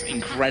is just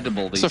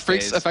incredible these days. So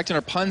Freak's affecting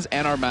our puns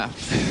and our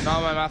math. No,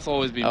 my math's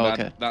always been bad,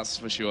 okay. That's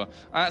for sure.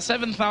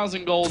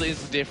 7,000 gold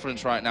is the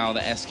difference right now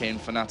that SK and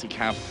Fnatic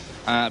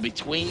have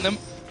between them.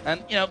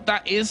 And, you know,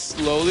 that is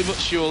slowly but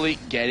surely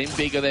getting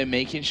bigger. They're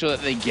making sure that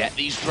they get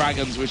these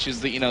dragons, which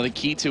is the, you know, the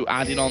key to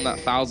adding on that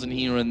 1,000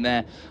 here and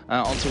there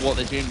onto what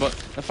they're doing. But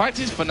the fact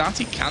is,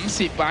 Fnatic can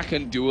sit back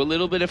and do a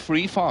little bit of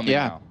free farming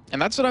now.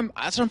 And that's what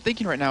I'm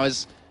thinking right now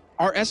is,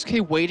 are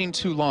SK waiting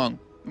too long?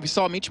 We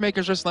saw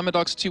Meechmakers versus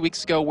Lemondogs 2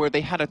 weeks ago where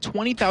they had a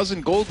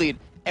 20,000 gold lead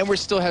and we're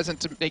still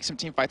hesitant to make some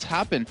team fights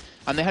happen.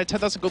 They had a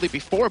 10,000 gold lead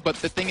before, but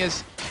the thing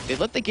is, they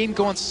let the game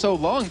go on so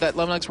long that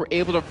Lemonix were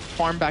able to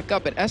farm back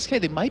up. And SK,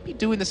 they might be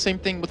doing the same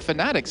thing with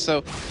Fnatic, so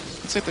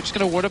it's like they're just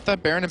going to ward up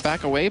that Baron and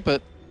back away,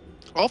 but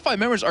all 5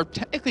 members are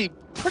technically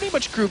pretty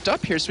much grouped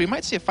up here, so we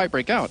might see a fight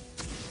break out.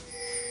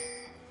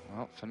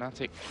 Well,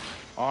 Fnatic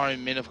are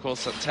in mid, of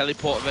course. That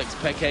teleport of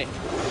xPeke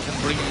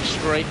can bring them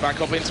straight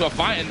back up into a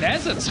fight, and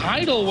there's a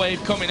tidal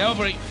wave coming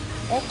over. He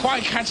won't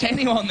quite catch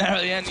anyone there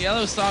at the end.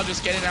 YellOwStaR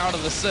just getting out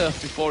of the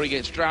surf before he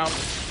gets drowned,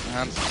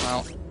 and,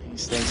 well, he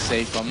stays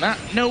safe from that.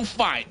 No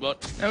fight,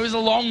 but there is a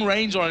long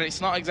range on it.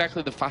 It's not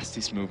exactly the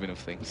fastest moving of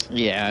things.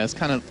 Yeah, it's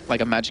kind of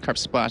like a Magikarp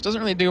splash.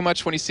 Doesn't really do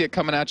much when you see it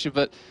coming at you,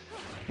 but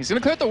he's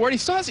going to clear the ward. He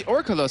still has the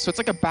Orca, though, so it's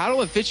like a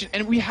battle of vision,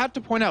 and we have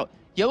to point out,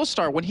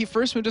 YellOwStaR, when he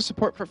first moved to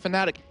support for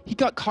Fnatic, he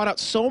got caught out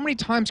so many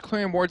times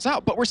clearing wards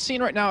out, but we're seeing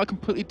right now a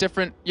completely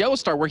different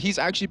YellOwStaR where he's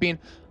actually being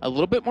a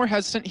little bit more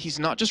hesitant. He's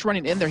not just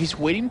running in there, he's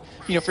waiting,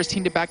 you know, for his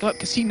team to back him up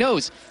because he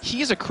knows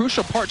he is a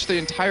crucial part to the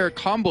entire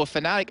combo of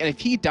Fnatic, and if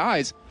he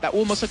dies, that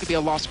will most likely be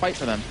a lost fight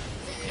for them.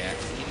 Yeah,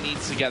 he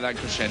needs to get that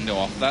crescendo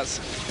off.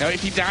 That's, you know,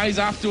 if he dies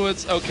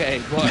afterwards,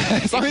 okay, but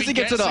as long as he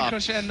gets it off. The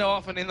crescendo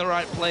off and in the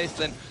right place,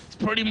 then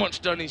pretty much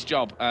done his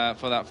job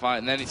for that fight,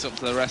 and then it's up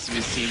to the rest of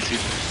his team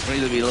to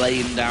really be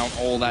laying down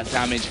all that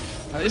damage.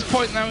 At this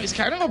point now, it's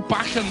kind of a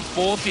back and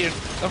forth here.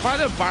 The fact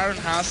that Baron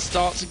has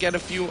started to get a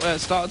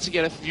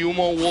few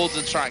more wards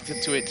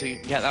attracted to it to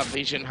get that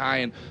vision high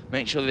and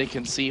make sure they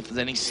can see if there's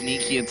any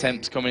sneaky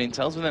attempts coming in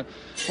tells me that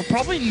we're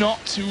probably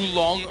not too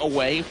long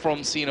away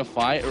from seeing a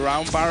fight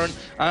around Baron.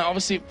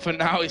 Obviously, for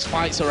now, his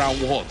fight's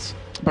around wards.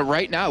 But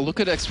right now, look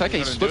at xPeke.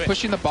 He's split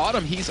pushing the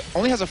bottom. He's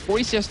only has a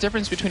 40 CS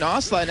difference between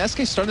ocelote and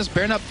SK starting this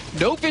Baron up.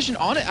 No vision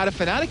on it out of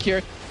Fnatic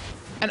here.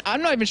 And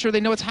I'm not even sure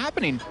they know what's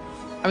happening.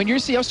 I mean, you're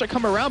see YellOwStaR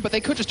come around, but they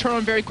could just turn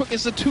on very quick.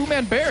 It's a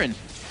 2-man Baron.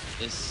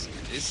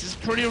 This is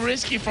pretty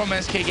risky from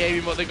SK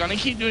Gaming, but they're going to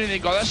keep doing it.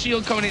 They've got that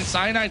shield coming in.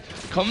 Cyanide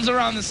comes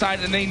around the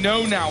side, and they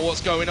know now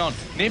what's going on.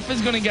 Nyph is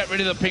going to get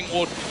rid of the pink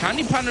ward.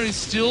 CandyPanda is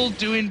still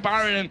doing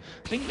Baron, and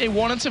I think they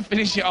wanted to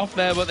finish it off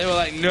there, but they were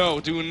like, no,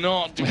 do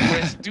not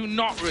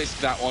risk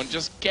that one.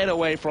 Just get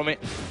away from it.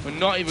 We're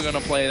not even going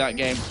to play that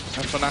game.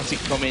 And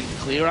Fnatic come in,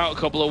 clear out a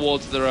couple of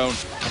wards of their own,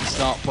 and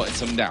start putting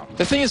some down.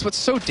 The thing is, what's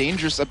so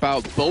dangerous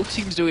about both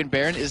teams doing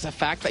Baron is the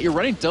fact that you're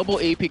running double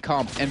AP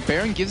comp, and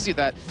Baron gives you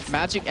that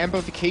magic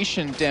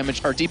amplification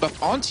damage or debuff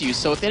onto you.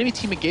 So if the enemy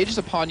team engages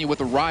upon you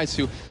with a Ryze,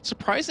 who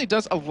surprisingly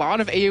does a lot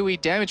of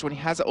AoE damage when he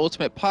has the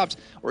ultimate popped,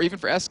 or even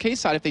for SK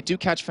side, if they do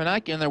catch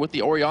Fnatic in there with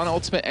the Orianna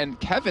ultimate and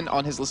Kevin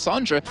on his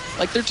Lissandra,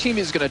 like their team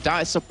is going to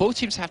die. So both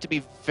teams have to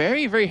be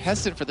very, very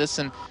hesitant for this,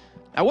 and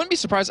I wouldn't be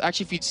surprised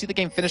actually if you'd see the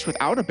game finish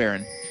without a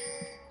Baron.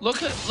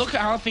 Look at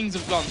how things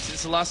have gone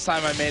since the last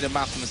time I made a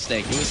math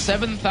mistake. It was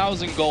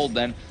 7,000 gold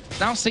then. It's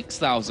now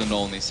 6,000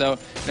 only. So,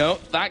 no,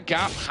 that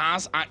gap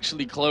has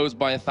actually closed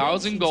by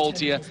 1,000 gold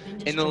here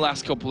in the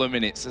last couple of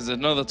minutes. As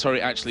another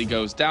turret actually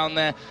goes down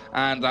there,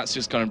 and that's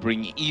just going to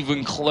bring it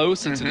even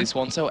closer to this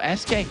one. So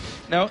SK,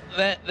 no,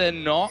 they're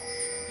not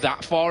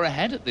that far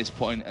ahead at this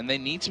point, and they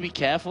need to be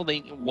careful.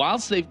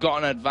 Whilst they've got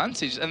an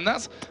advantage, and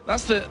that's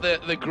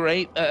the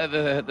great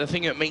the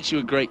thing that makes you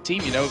a great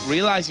team. You know,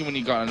 realizing when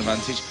you got an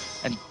advantage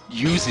and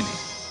using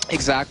it.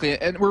 Exactly,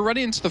 and we're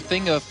running into the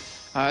thing of,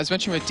 as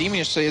mentioned with Demon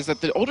yesterday, is that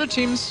the older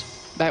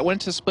teams that went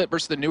to split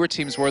versus the newer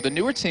teams, where the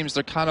newer teams,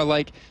 they're kind of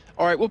like,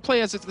 all right, we'll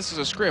play as if this is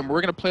a scrim.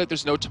 We're going to play like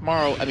there's no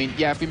tomorrow. I mean,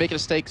 yeah, if we make a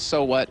mistake,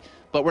 so what?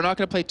 But we're not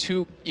going to play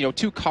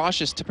too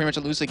cautious to pretty much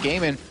lose the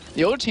game. And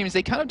the older teams,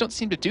 they kind of don't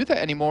seem to do that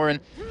anymore.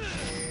 And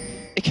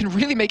it can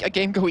really make a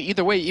game go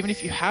either way, even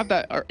if you have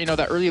that,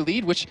 that early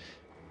lead, which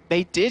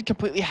they did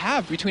completely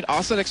have between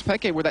ocelote and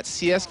xPeke, where that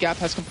CS gap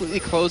has completely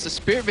closed. The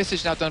Spirit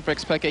Visage now done for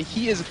xPeke.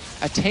 He is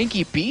a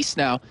tanky beast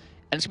now,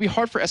 and it's going to be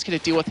hard for SK to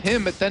deal with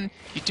him. But then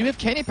you do have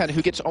CandyPanda,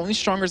 who gets only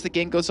stronger as the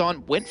game goes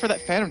on, went for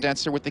that Phantom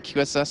Dancer with the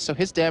QSS, so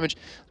his damage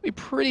will be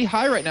pretty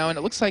high right now, and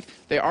it looks like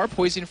they are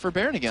poising for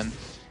Baron again.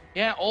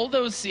 Yeah, all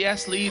those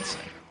CS leads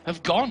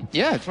have gone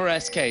for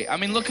SK. I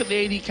mean, look at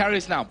the AD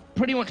carries now.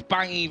 Pretty much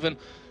bang even.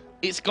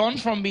 It's gone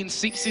from being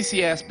 60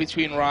 CS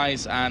between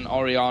Ryze and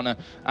Orianna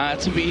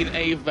to being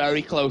a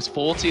very close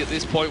 40 at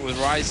this point, with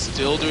Ryze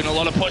still doing a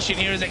lot of pushing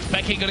here. Is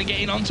xPeke going to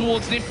get in on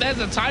towards Nyph? There's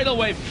a tidal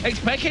wave.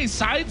 xPeke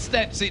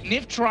sidesteps it.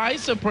 Nyph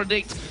tries to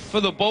predict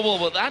for the bubble,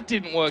 but that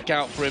didn't work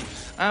out for him.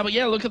 But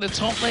yeah, look at the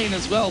top lane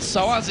as well.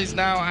 sOAZ is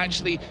now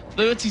actually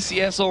 30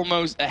 CS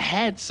almost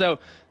ahead, so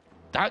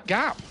that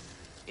gap,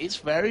 it's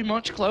very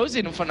much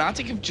closing, and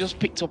Fnatic have just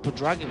picked up a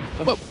dragon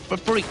for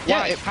free.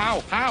 Yeah,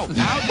 why?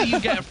 How do you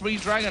get a free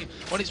dragon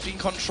when it's been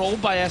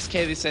controlled by SK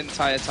this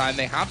entire time?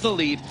 They have the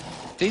lead.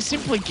 They've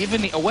simply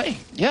given it away.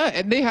 Yeah,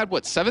 and they had,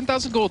 what,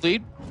 7,000 gold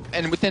lead,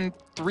 and within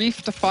 3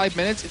 to 5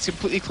 minutes, it's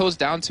completely closed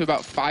down to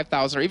about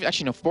 5,000, or even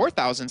actually, no,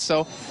 4,000.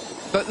 So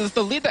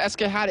the lead that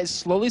SK had is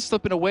slowly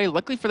slipping away.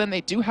 Luckily for them,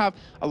 they do have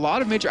a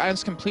lot of major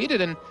items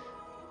completed, and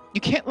you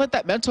can't let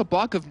that mental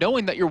block of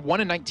knowing that you're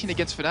 1-19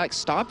 against Fnatic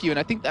stop you, and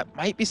I think that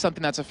might be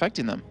something that's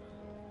affecting them.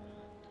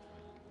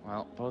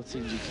 Well, both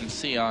teams, you can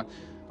see, are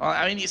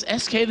I mean, it's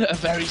SK that are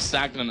very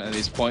stagnant at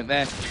this point.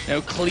 They're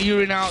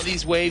clearing out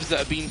these waves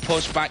that are being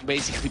pushed back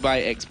basically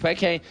by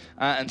xPeke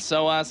and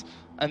sOAZ.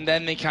 And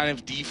then they kind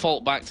of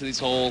default back to this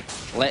whole,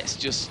 let's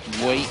just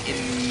wait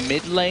in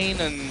mid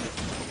lane and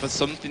for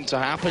something to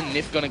happen.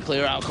 Nyph gonna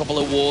clear out a couple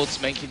of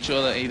wards, making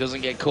sure that he doesn't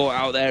get caught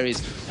out there.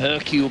 His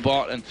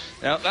hyrqBot, and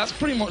that's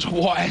pretty much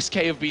what SK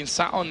have been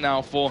sat on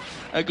now for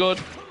a good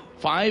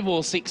 5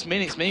 or 6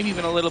 minutes, maybe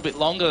even a little bit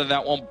longer than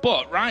that one.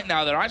 But right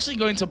now, they're actually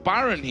going to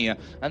Baron here,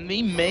 and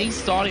they may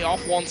start it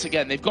off once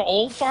again. They've got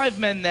all 5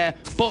 men there,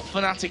 but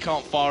Fnatic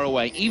aren't far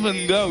away,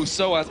 even though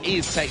sOAZ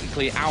is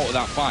technically out of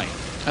that fight.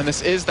 And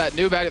this is that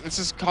new bag. This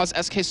has caused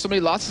SK so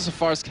many losses so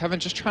far as Kevin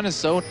just trying to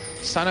zone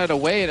Cyanide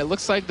away, and it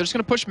looks like they're just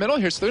going to push middle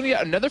here, so they're going to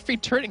get another free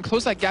turret and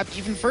close that gap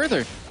even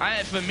further.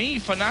 For me,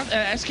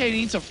 SK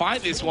needs to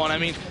fight this one. I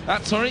mean,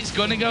 that turret's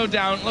going to go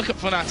down. Look at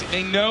Fnatic.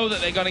 They know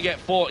that they're going to get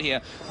fought here,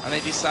 and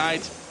they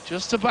decide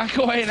just to back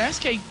away. And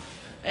SK,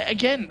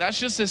 again, that's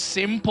just a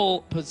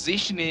simple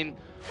positioning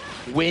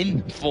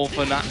win for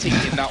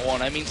Fnatic in that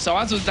one. I mean,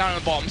 sOAZ was down at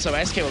the bottom, so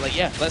SK were like,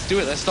 yeah, let's do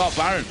it, let's start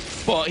Baron.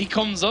 But he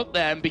comes up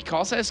there, and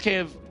because SK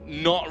have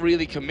not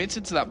really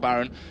committed to that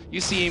Baron, you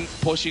see him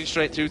pushing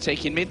straight through,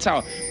 taking mid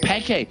tower.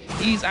 Peke,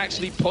 he's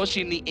actually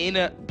pushing the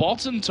inner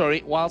bottom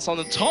turret, whilst on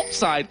the top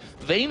side,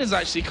 Vayne is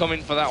actually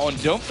coming for that one.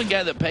 Don't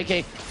forget that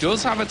Peke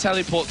does have a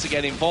teleport to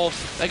get involved.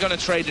 They're going to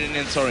trade it in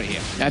a turret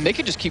here. And they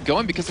can just keep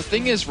going, because the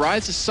thing is,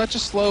 Rise is such a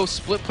slow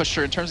split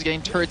pusher in terms of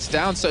getting turrets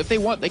down, so if they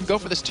want, they can go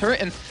for this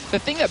turret. And the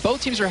thing that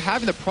both teams are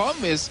having, the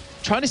problem is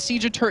trying to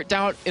siege a turret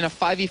down in a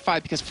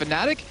 5v5, because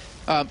Fnatic,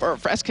 or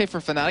for SK for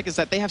Fnatic, is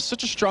that they have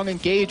such a strong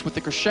engage with the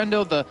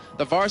Crescendo, the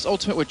Varus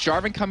ultimate with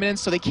Jarvan coming in,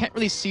 so they can't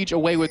really siege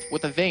away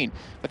with a Vayne.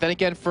 But then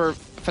again, for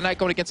Fnatic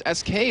going against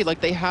SK,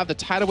 like, they have the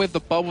tidal wave, the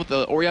bubble,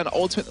 the Orianna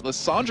ultimate, the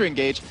Lissandra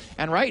engage,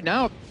 and right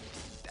now,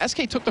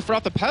 SK took the foot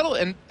off the pedal,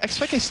 and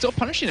xPeke is still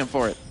punishing him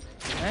for it.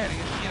 And,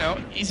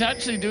 he's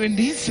actually doing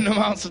decent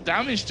amounts of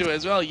damage to it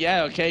as well.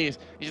 Yeah, okay,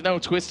 he's no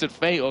Twisted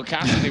Fate or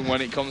Cassidy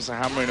when it comes to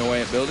hammering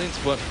away at buildings,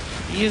 but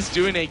he is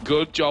doing a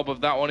good job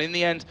of that one. In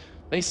the end,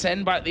 they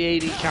send back the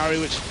AD carry,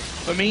 which,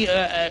 for me,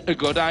 a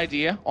good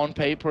idea on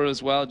paper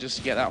as well, just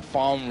to get that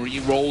farm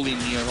re-rolling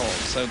here,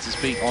 so to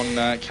speak, on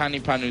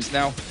CandyPanda, who's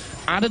now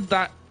added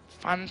that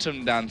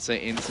Phantom Dancer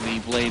into the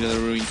Blade of the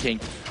Ruined King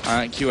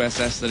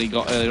QSS that he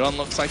got earlier on.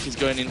 Looks like he's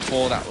going in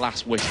for that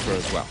last Whisper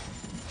as well.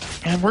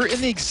 And we're in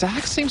the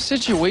exact same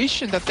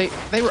situation that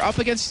they were up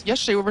against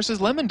yesterday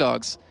versus Lemon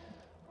Dogs.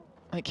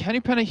 Like,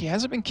 CandyPanda, he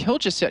hasn't been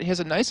killed just yet. He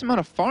has a nice amount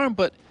of farm,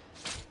 but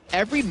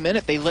every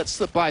minute they let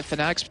slip by,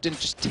 Fnatic's been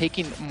just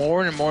taking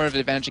more and more of an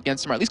advantage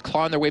against them, or at least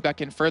clawing their way back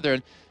in further.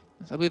 And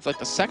I believe like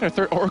the second or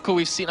third Oracle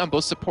we've seen on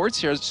both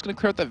supports here is just going to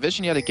clear out that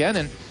vision yet again.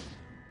 And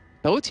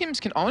both teams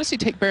can honestly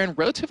take Baron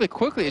relatively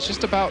quickly. It's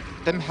just about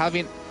them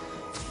having,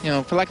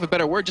 for lack of a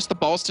better word, just the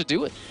balls to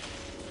do it.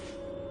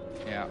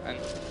 Yeah, and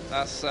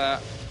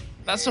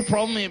that's the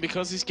problem here,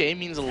 because this game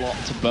means a lot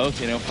to both.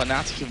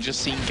 Fnatic have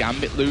just seen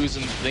Gambit lose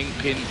and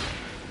thinking,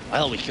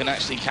 well, we can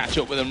actually catch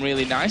up with them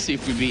really nicely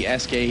if we beat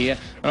SK here.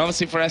 And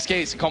obviously for SK,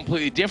 it's a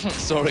completely different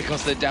story,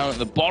 because they're down at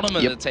the bottom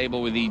of the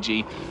table with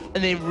EG,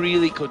 and they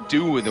really could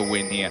do with a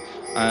win here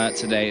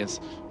today, as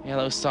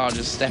YellOwStaR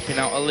just stepping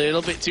out a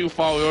little bit too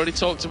far. We already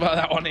talked about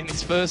that one in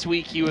his first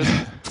week. He was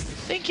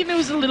thinking he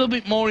was a little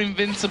bit more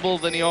invincible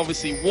than he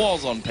obviously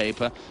was on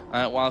paper,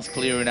 whilst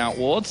clearing out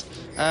wards.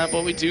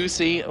 But we do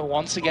see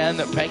once again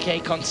that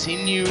Peke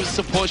continues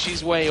to push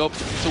his way up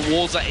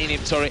towards that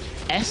inhib turret.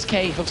 SK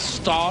have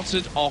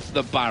started off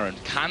the Baron.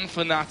 Can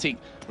Fnatic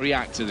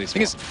react to this?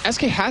 Because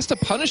SK has to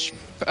punish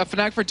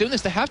Fnatic for doing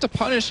this. They have to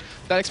punish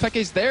that xPeke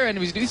is there, and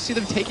we do see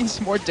them taking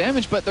some more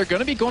damage, but they're going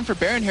to be going for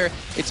Baron here.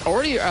 It's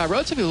already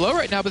relatively low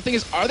right now, but the thing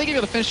is, are they going to be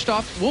able to finish it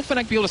off? Will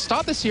Fnatic be able to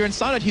stop this here? And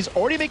Cyanide, he's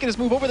already making his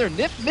move over there.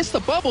 Nyph missed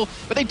the bubble,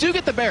 but they do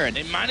get the Baron.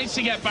 They managed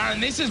to get Baron.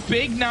 This is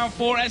big now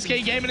for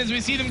SK Gaming, as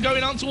we see them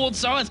going on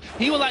towards sOAZ.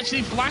 He will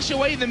actually flash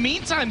away in the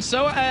meantime.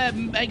 So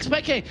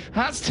xPeke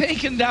has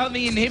taken down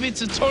the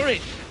inhibitor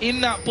turret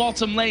in that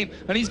bottom lane,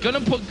 and he's going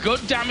to put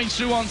good damage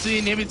through onto the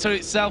inhibitor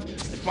itself.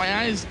 If my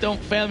eyes don't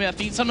fail me, I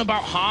think it's on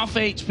about half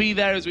HP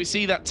there, as we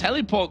see that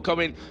teleport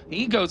coming.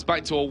 He goes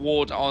back to a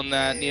ward on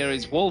near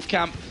his wolf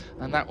camp,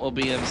 and that will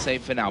be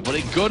safe for now. But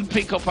a good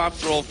pickup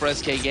after all for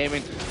SK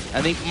Gaming,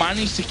 and they've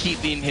managed to keep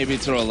the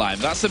inhibitor alive.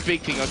 That's a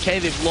big thing. Okay,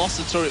 they've lost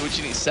the turret, which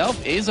in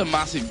itself is a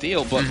massive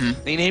deal, but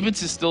the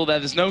inhibitor's still there.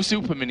 There's no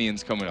super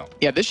minions coming up.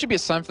 Yeah, this should be a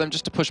sign for them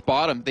just to push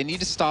bottom. They need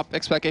to stop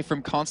xPeke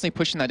from constantly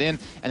pushing that in,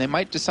 and they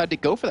might decide to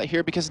go for that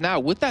here, because now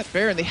with that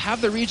Baron, they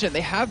have the regen,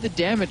 they have the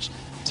damage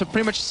to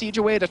pretty much siege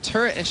away at a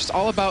turret, and it's just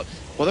all about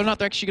whether or not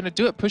they're actually going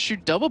to do it.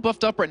 Pushu double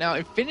buffed up right now.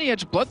 Infinity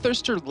Edge,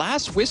 Bloodthirster,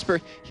 Last Whisper.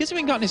 He hasn't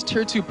even gotten his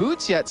tier 2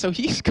 boots yet, so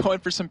he's going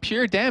for some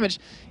pure damage.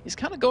 He's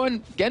kind of going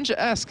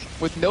Genja-esque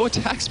with no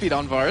attack speed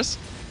on Varus.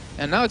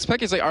 And now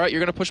xPeke's like, all right, you're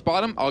going to push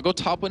bottom. I'll go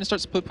top lane and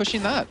start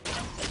pushing that.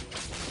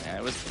 Yeah,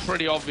 it was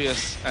pretty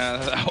obvious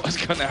that was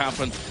going to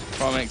happen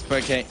from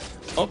xPeke.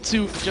 Up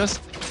to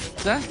just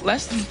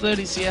less than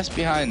 30 CS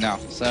behind now.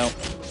 So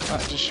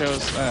that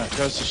just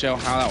goes to show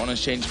how that one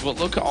has changed. But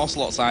look at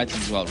ocelote's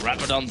items as well.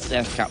 Rabadon's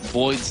Deathcap,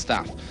 Void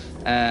Staff,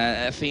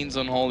 Fiend's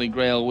Unholy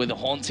Grail with the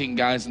Haunting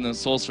Guys and the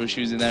Sorcerer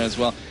Shoes in there as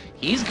well.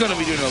 He's going to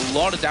be doing a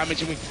lot of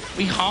damage, and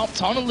we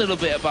harped on a little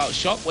bit about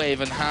Shockwave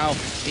and how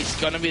it's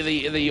going to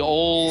be the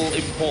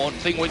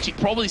all-important thing, which it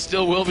probably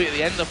still will be at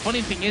the end. The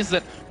funny thing is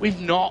that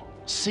we've not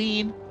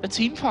seen a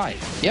team fight.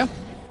 Yeah,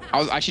 I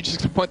was actually just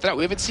going to point that out.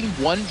 We haven't seen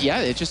one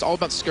yet. It's just all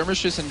about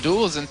skirmishes and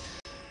duels, and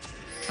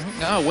I don't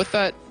know, with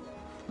that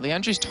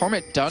Leandri's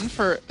Torment done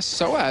for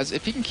sOAZ,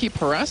 if he can keep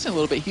harassing a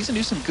little bit, he's going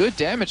to do some good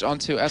damage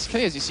onto SK.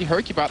 As you see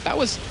hyrqBot, that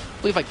was,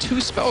 I believe, like 2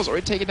 spells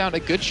already taking down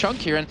a good chunk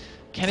here, and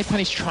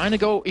CandyPanda's trying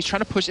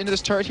to push into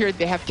this turret here.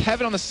 They have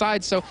Kevin on the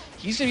side, so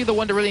he's going to be the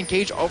one to really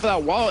engage over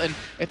that wall. And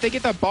if they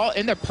get that ball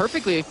in there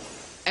perfectly,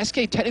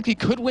 SK technically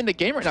could win the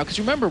game right now. Because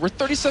remember, we're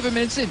 37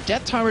 minutes in.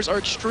 Death timers are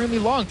extremely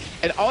long,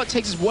 and all it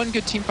takes is one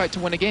good team fight to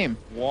win a game.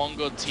 One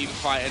good team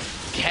fight, and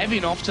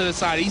Kevin off to the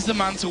side. He's the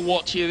man to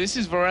watch here. This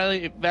is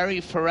very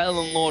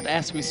Pharrell and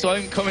Lord-esque. We saw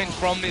him coming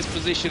from this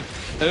position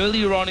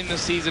earlier on in the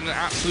season and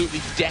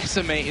absolutely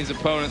decimate his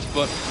opponents.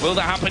 But will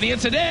that happen here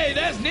today?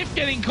 There's Nyph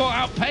getting caught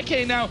out.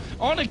 Peke now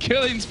on a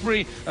killing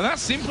spree, and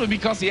that's simply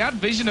because he had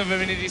vision of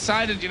him and he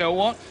decided, you know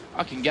what?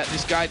 I can get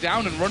this guy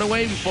down and run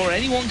away before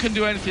anyone can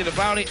do anything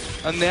about it.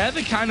 And they're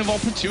the kind of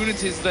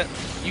opportunities that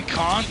you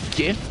can't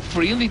give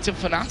freely to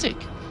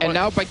Fnatic. And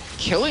now by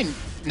killing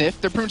Nyph,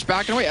 they're pretty much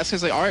backing away.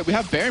 SK's like, all right, we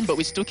have Baron, but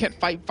we still can't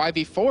fight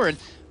 5v4. And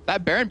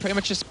that Baron pretty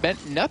much just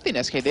meant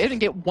nothing, SK. They didn't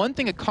get one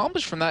thing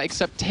accomplished from that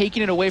except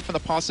taking it away from the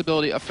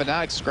possibility of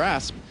Fnatic's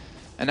grasp.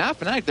 And now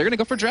Fnatic, they're going to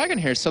go for Dragon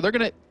here. So they're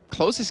going to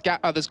close this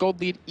gap, this gold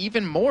lead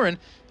even more. And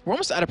we're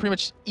almost at a pretty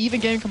much even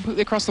game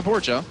completely across the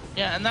board, Joe.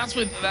 Yeah, and that's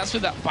with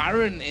that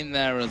Baron in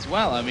there as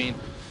well. I mean,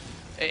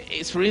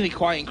 it's really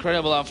quite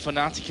incredible how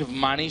Fnatic have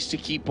managed to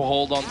keep a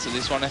hold on to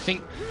this one. I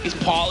think it's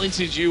partly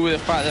to do with the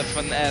fact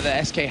that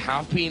the SK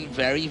have been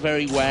very,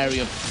 very wary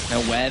of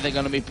where they're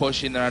going to be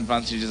pushing their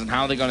advantages and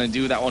how they're going to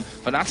do that one.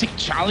 Fnatic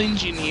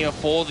challenging here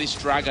for this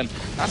Dragon.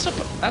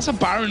 That's a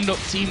Baroned up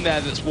team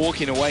there that's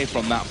walking away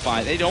from that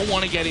fight. They don't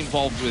want to get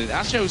involved with it.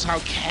 That shows how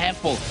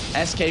careful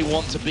SK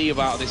want to be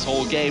about this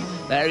whole game.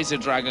 There is a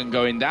Dragon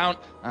going down,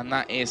 and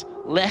that is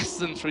less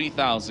than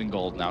 3,000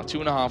 gold now.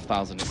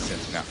 2,500 is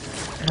sitting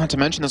out. Not to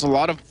mention, there's a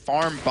lot of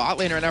farm bot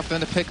lane right now for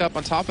them to pick up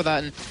on top of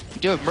that. And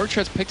you do have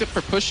Merchants picked up for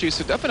Puszu,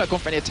 so definitely not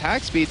going for any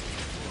attack speed.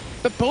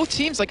 But both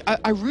teams, like,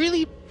 I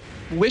really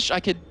wish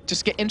I could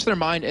just get into their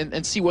mind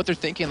and see what they're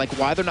thinking, like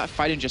why they're not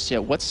fighting just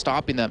yet, what's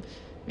stopping them.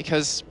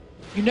 Because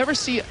you never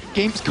see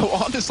games go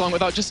on this long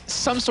without just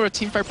some sort of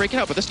team fight breaking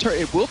out. But this turret,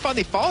 it will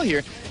finally fall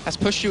here, as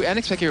Puszu and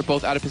xPeke are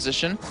both out of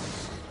position.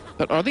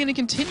 But are they going to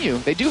continue?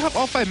 They do have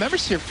all 5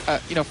 members here,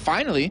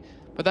 finally.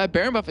 But that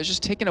Baron buff is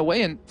just taken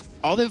away, and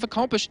all they've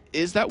accomplished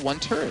is that one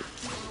turret.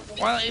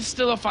 Well, it's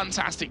still a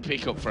fantastic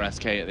pickup for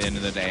SK at the end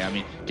of the day. I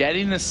mean,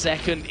 getting the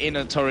second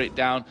inner turret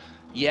down,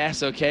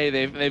 yes, okay,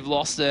 they've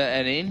lost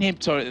an inhib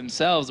turret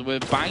themselves. We're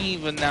bang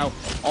even now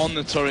on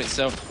the turret,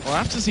 so we'll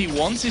have to see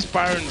once this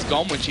Baron's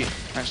gone, which it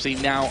actually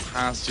now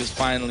has just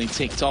finally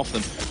ticked off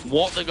them,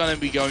 what they're going to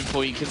be going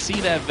for. You can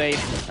see their Vayne,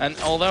 and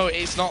although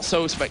it's not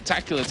so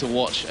spectacular to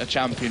watch a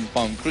champion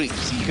farm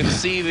creeps, you can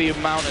see the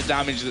amount of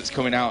damage that's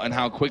coming out and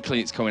how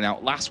quickly it's coming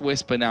out. Last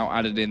Whisper now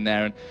added in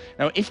there, and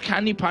now if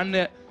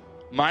CandyPanda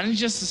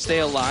manages to stay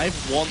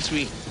alive once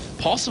we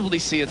possibly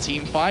see a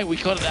team fight, we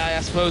could,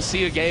 I suppose,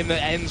 see a game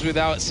that ends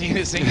without seeing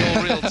a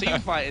single real team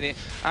fight in it.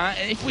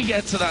 If we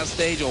get to that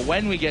stage, or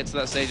when we get to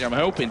that stage, I'm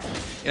hoping,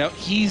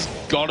 he's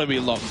got to be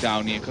locked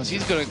down here, because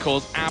he's going to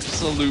cause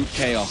absolute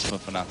chaos for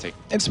Fnatic.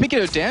 And speaking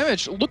of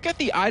damage, look at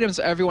the items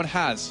everyone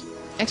has.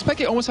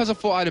 xPeke almost has a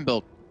full item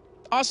build.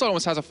 Also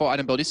almost has a full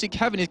item build. You see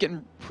Kevin, he's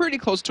getting pretty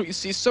close to it. You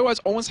see sOAZ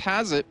almost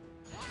has it.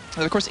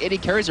 And of course, 80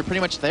 carries are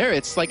pretty much there.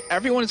 It's like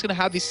everyone is going to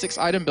have these 6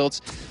 item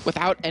builds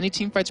without any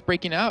team fights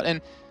breaking out.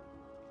 And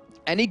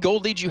any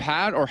gold lead you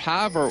had or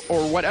have or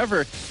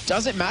whatever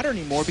doesn't matter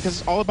anymore, because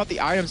it's all about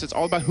the items. It's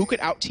all about who could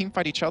out team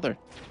fight each other.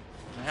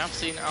 I have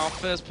seen our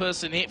first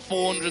person hit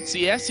 400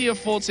 CS here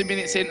 40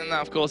 minutes in, and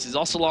that, of course, is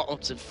ocelote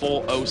up to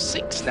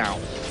 406 now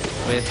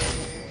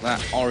with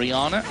that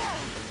Orianna.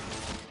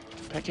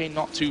 Peke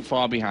not too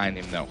far behind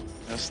him, though.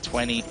 Just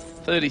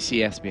 30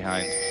 CS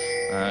behind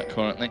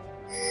currently.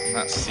 And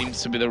that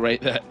seems to be the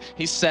rate that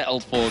he's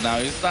settled for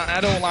now. I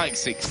don't like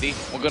 60.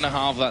 We're going to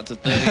halve that to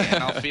 30,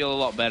 and I'll feel a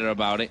lot better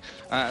about it.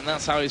 And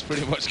that's how he's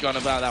pretty much gone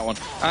about that one.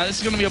 This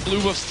is going to be a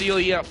blue buff steal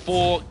here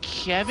for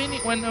Kevin.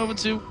 It went over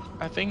to,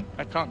 I think.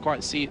 I can't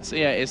quite see it. So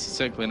yeah, it's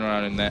circling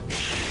around in there.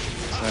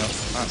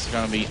 So that's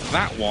going to be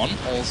that one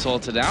all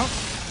sorted out.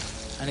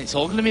 And it's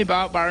all going to be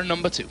about Baron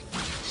number 2.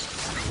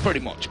 Pretty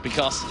much,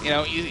 because,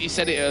 you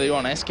said it earlier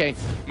on, SK,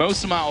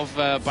 most amount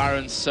of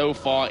Barons so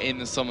far in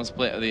the summer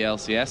split of the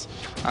LCS.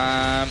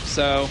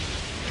 So,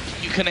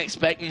 you can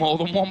expect more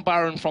than one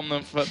Baron from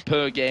them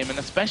per game, and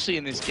especially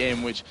in this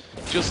game, which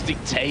just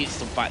dictates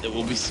the fact that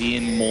we'll be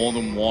seeing more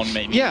than one,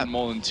 maybe even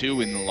more than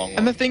two in the long run.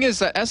 And the thing is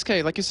that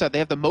SK, like you said, they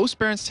have the most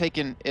Barons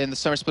taken in the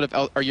summer split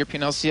of our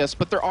European LCS,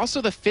 but they're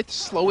also the 5th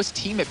slowest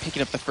team at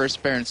picking up the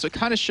first Baron. So it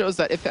kind of shows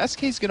that if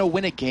SK is going to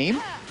win a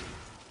game,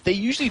 they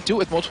usually do it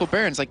with multiple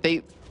Barons. Like,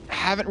 they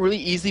haven't really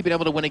easily been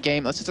able to win a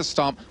game unless it's a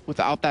Stomp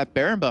without that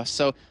Baron buff.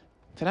 So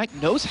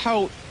Fnatic knows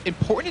how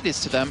important it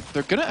is to them.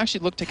 They're going to actually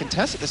look to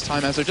contest it this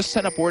time as they're just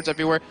setting up wards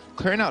everywhere,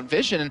 clearing out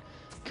vision. And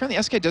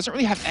currently SK doesn't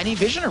really have any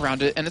vision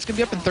around it, and it's going to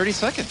be up in 30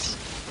 seconds.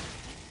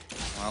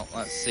 Well,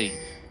 let's see.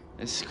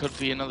 This could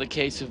be another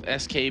case of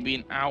SK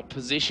being out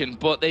positioned,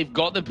 but they've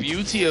got the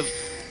beauty of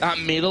that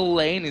middle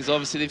lane is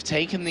obviously they've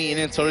taken the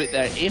inner turret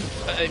there. If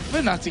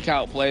Fnatic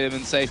outplay them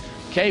and say,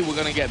 okay, we're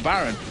going to get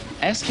Baron,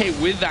 SK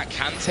with that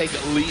can take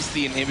at least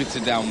the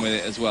inhibitor down with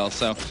it as well.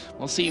 So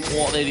we'll see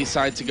what they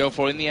decide to go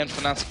for. In the end,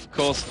 Fnatic, of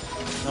course,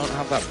 don't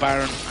have that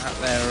Baron at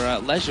their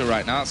leisure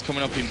right now. It's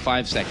coming up in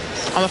 5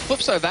 seconds. On the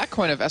flip side of that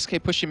coin of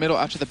SK pushing middle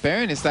after the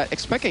Baron is that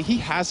xPeke, he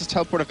has his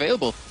teleport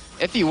available.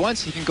 If he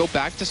wants, he can go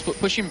back to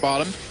pushing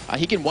bottom.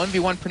 He can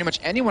 1v1 pretty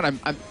much anyone,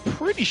 I'm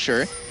pretty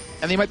sure.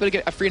 And they might be able to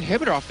get a free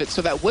inhibitor off it,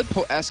 so that would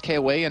pull SK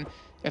away. And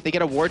if they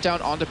get a ward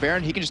down onto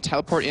Baron, he can just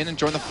teleport in and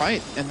join the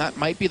fight. And that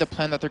might be the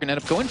plan that they're going to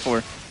end up going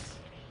for.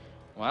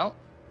 Well,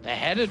 they're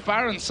headed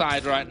Baron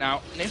side right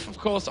now. Nyph, of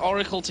course,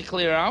 Oracle to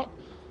clear out.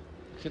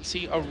 You can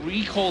see a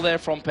recall there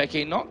from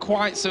Peke. Not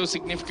quite so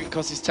significant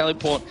because his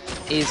teleport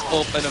is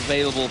up and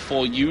available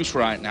for use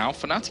right now.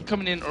 Fnatic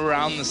coming in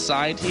around the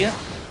side here.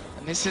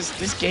 And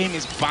this game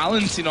is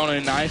balancing on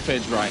a knife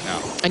edge right now.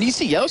 And you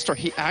see YellOwStaR,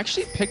 he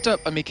actually picked up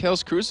a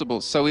Mikhail's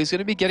Crucible, so he's going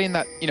to be getting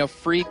that, you know,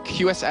 free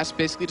QSS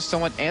basically to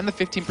someone and the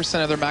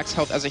 15% of their max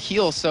health as a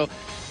heal. So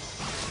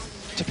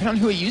depending on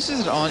who he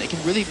uses it on, it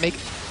can really make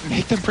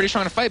them pretty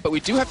strong in a fight. But we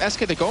do have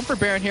SK, they're going for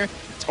Baron here.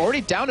 It's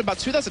already down to about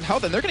 2,000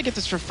 health, and they're going to get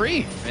this for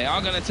free. They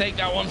are going to take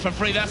that one for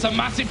free. That's a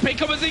massive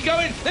pickup as they go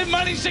in. They've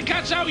managed to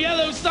catch out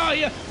YellOwStaR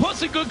here.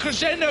 Puts a good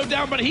crescendo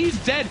down, but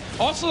he's dead.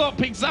 Ocelote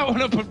picks that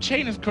one up. A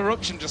chain of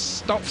corruption just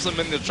stops them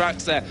in the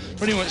tracks there.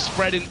 Pretty much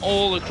spreading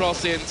all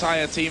across the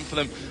entire team for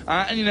them.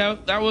 And, you know,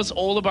 that was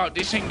all about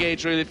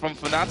disengage, really, from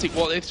Fnatic.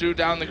 What they threw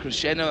down, the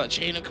crescendo, that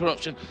chain of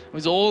corruption,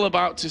 was all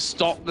about to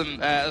stop them,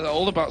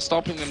 all about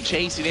stopping them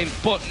chasing in.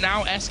 But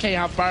now SK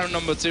have Baron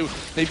number 2.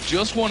 They've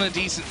just won a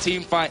decent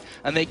team fight,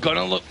 and they're going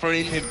to look for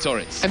inhib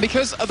turrets. And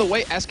because of the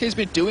way SK's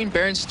been doing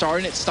Baron,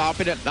 starting it,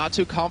 stopping it, not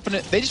too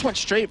confident, they just went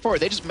straight forward.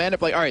 They just manned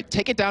up like, all right,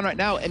 take it down right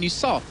now. And you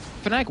saw,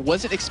 Fnatic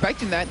wasn't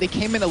expecting that. They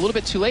came in a little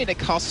bit too late, and it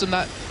cost them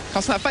that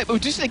fight. But we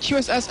do see the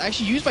QSS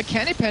actually used by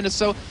CandyPanda,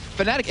 so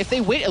Fnatic, if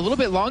they wait a little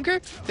bit longer,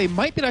 they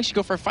might be able to actually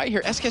go for a fight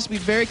here. SK has to be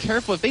very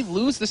careful. If they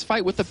lose this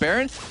fight with the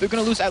Baron, they're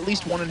going to lose at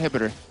least one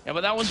inhibitor. Yeah,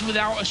 but that was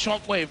without a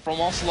shockwave from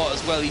Ocelote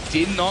as well. He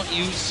did not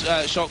use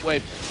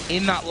shockwave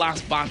in that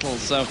last battle,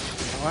 so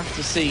we'll have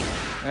to see.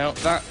 You know,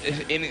 that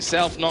in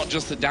itself, not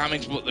just the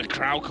damage, but the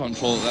crowd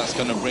control that's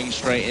going to bring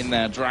straight in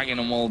there, dragging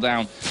them all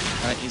down,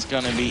 is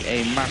going to be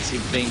a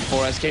massive thing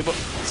for SK. But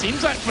it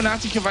seems like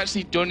Fnatic have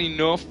actually done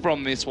enough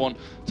from this one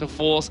to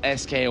force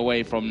SK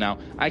away from now.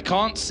 I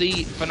can't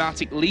see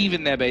Fnatic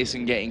leaving their base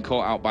and getting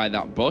caught out by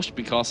that bush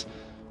because,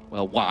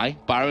 well, why?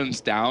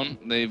 Baron's down.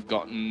 They've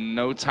got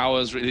no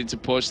towers really to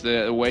push.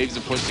 The waves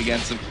are pushed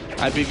against them.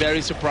 I'd be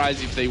very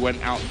surprised if they went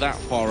out that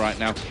far right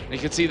now. You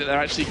can see that they're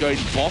actually going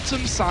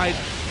bottom side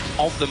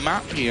of the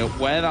map here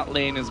where that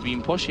lane has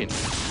been pushing.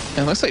 And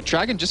it looks like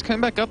Dragon just coming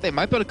back up. They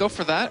might be able to go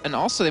for that, and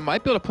also they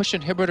might be able to push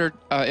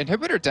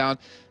inhibitor down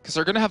because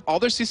they're going to have all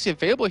their CC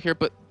available here.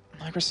 But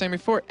like we were saying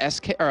before,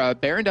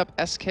 Baroned up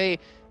SK in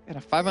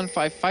a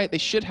 5-on-5 fight. They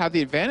should have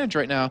the advantage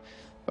right now.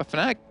 But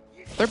Fnatic,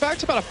 they're back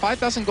to about a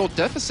 5,000 gold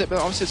deficit, but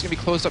obviously it's going to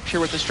be closed up here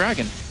with this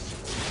Dragon.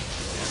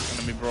 It's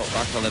going to be brought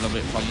back a little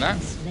bit from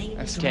that.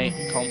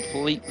 SK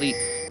completely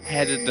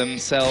headed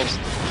themselves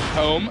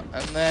home,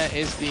 and there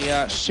is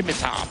the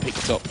Scimitar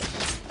picked up,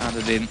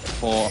 added in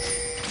for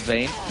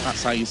Vayne.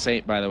 That's how you say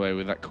it, by the way,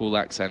 with that cool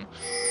accent.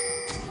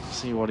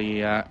 See what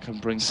he can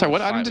bring. Sorry,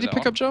 what item did he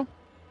pick up, Joe?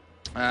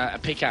 A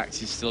pickaxe.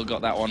 He's still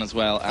got that one as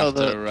well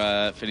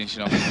after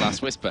finishing off his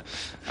last whisper.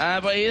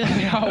 But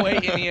they are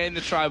waiting here in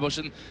the tri-bush,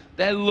 and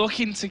they're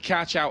looking to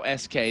catch out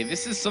SK.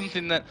 This is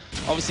something that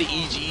obviously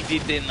EG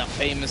did in that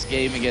famous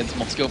game against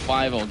Moscow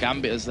 5, or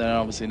Gambit as they're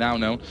obviously now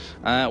known,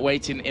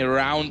 waiting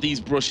around these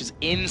brushes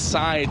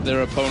inside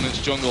their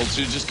opponent's jungle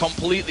to just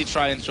completely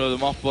try and throw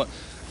them off. But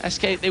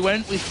SK, they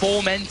went with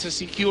 4 men to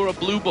secure a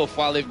blue buff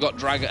while they've got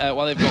Baron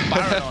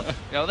on. You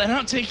know, they're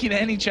not taking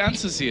any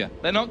chances here.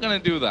 They're not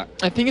going to do that.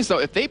 The thing is, though,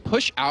 if they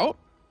push out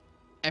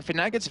and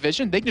Fnatic gets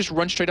vision, they can just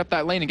run straight up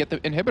that lane and get the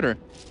inhibitor.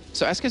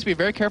 So SK has to be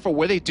very careful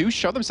where they do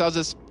show themselves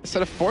as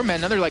instead of 4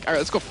 men. Now they're like, all right,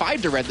 let's go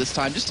 5 to red this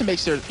time just to make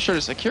sure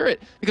to secure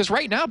it. Because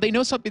right now, they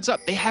know something's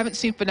up. They haven't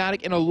seen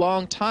Fnatic in a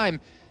long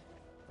time.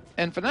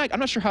 And Fnatic, I'm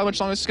not sure how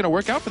much longer this is going to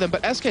work out for them,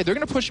 but SK, they're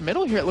going to push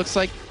middle here, it looks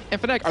like.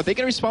 And Fnatic, are they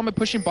going to respond by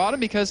pushing bottom?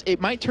 Because it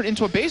might turn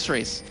into a base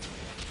race.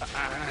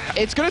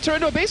 It's going to turn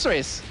into a base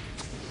race.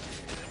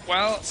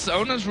 Well,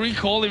 Sona's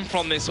recalling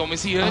from this one. We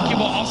see hyrqBot,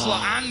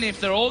 ocelote, and Nyph.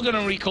 They're all going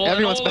to recall.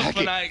 Everyone's and all back.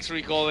 of Fnatic's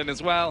recalling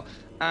as well.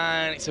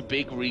 And it's a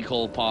big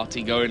recall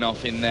party going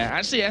off in there.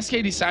 Actually,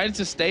 SK decided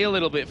to stay a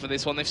little bit for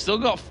this one. They've still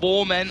got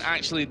 4 men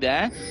actually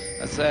there.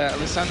 As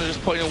Alessandro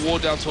just putting a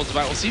ward down towards the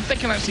back. We'll see if they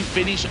can actually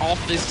finish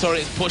off this turret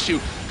as Puszu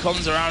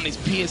comes around. His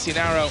piercing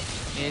arrow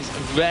is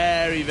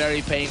very,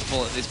 very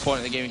painful at this point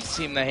in the game. You can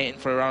see him there hitting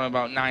for around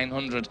about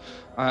 900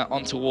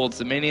 on towards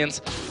the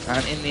minions.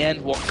 And in the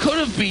end, what could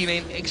have been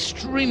an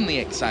extremely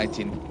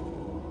exciting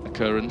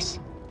occurrence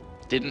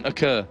didn't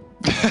occur.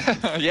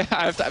 Yeah,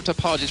 I have to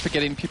apologize for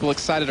getting people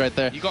excited right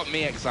there. You got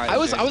me excited.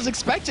 I was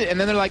expecting, and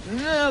then they're like,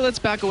 no, let's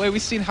back away.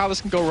 We've seen how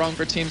this can go wrong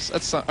for teams,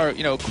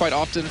 quite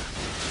often.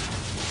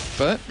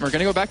 But we're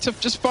gonna go back to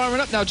just farming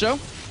up now, Joe,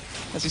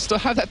 as we still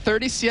have that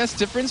 30 CS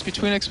difference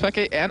between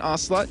xPeke and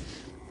ocelote.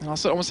 And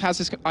also almost has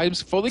his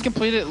items fully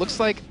completed. It looks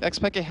like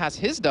xPeke has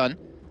his done,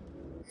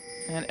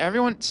 and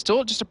everyone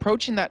still just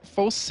approaching that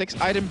full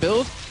 6-item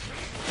build.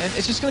 And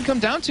it's just gonna come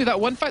down to that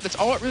one fight. That's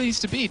all it really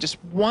needs to be.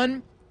 Just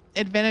one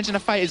advantage in a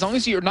fight. As long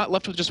as you're not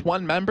left with just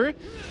one member, you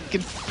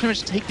can pretty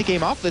much take the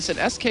game off this.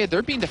 And SK,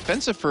 they're being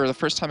defensive for the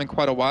first time in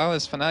quite a while,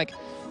 as Fnatic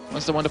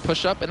wants the one to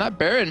push up. And that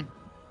Baron,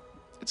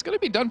 it's going to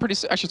be done pretty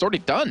soon. Actually, it's already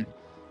done.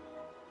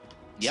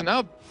 Yep. So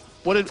now,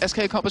 what did SK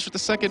accomplish with the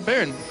second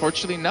Baron?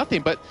 Fortunately,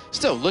 nothing. But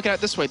still, look at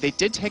it this way. They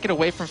did take it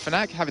away from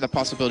Fnatic having the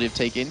possibility of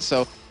taking,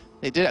 so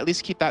they did at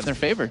least keep that in their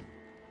favor.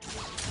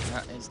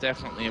 That is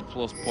definitely a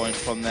plus point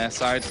from their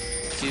side.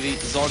 See, the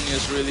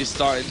Zhonya's really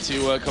starting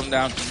to come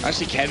down.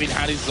 Actually, Kevin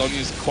had his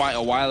Zhonya's quite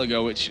a while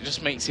ago, which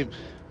just makes him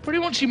pretty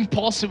much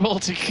impossible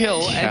to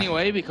kill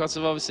anyway, because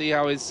of obviously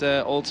how his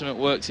ultimate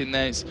works in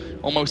there. It's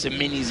almost a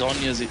mini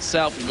Zhonya's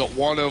itself. We've got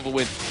one over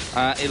with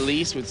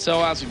Elise, with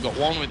sOAZ. We've got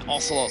one with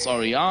Ocelote's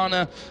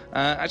Orianna.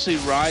 Actually,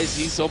 Rise,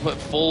 he's up at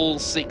full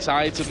 6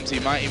 items. He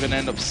might even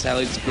end up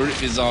selling Spirit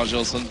Visage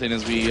or something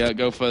as we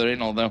go further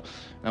in, although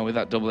with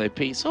that double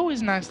AP, it's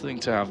always a nice thing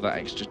to have that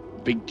extra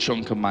big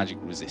chunk of magic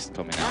resist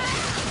coming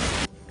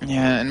out.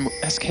 Yeah, and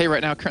SK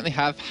right now currently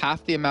have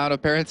half the amount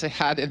of Barons they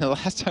had in the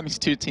last time these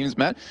two teams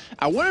met.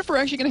 I wonder if we're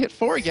actually going to hit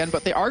 4 again,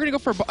 but they are going to go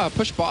for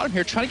push bottom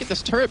here, trying to get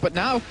this turret, but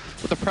now,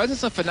 with the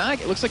presence of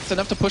Fnatic, it looks like it's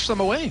enough to push them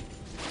away.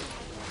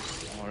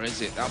 Or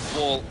is it? That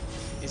ball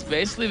is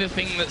basically the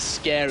thing that's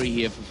scary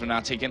here for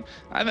Fnatic,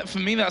 and for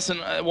me that's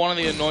one of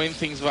the annoying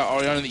things about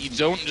Orianna, that you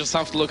don't just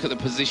have to look at the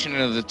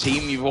positioning of the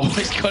team, you've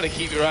always got to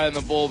keep your eye on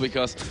the ball,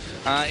 because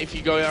if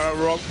you go in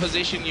a wrong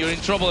position, you're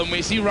in trouble. And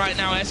we see right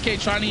now SK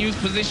trying to use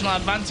positional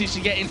advantage to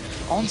get in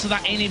onto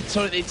that inhib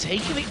turret. They've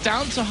taken it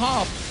down to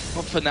half,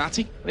 but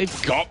Fnatic,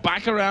 they've got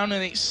back around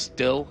and it's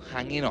still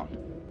hanging on.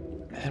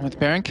 And with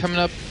Baron coming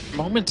up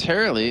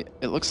momentarily,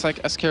 it looks like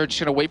SK are just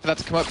going to wait for that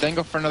to come up, then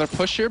go for another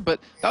push here. But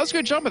that was a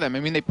good job of them. I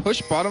mean, they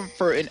pushed bottom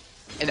for an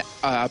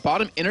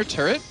bottom inner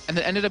turret, and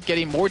then ended up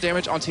getting more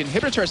damage onto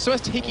inhibitor turret. So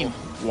it's taking,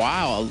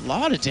 wow, a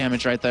lot of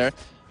damage right there.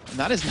 And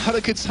that is not a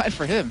good sign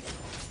for him.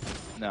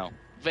 No.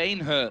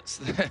 Vayne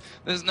hurts.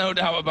 There's no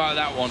doubt about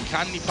that one.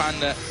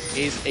 CandyPanda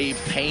is a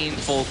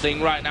painful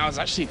thing right now. It's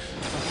actually a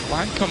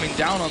flag coming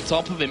down on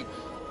top of him.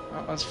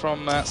 That was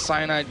from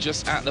Cyanide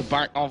just at the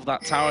back of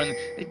that tower, and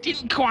they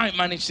didn't quite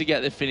manage to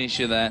get the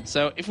finisher there.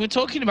 So if we're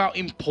talking about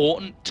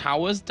important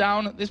towers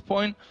down at this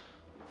point,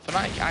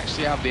 Fnatic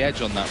actually have the edge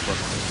on that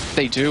front.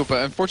 They do,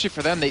 but unfortunately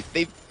for them,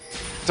 they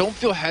don't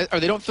feel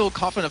they don't feel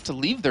confident enough to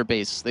leave their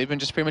base. They've been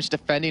just pretty much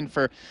defending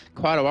for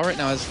quite a while right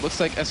now. As it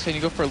looks like SK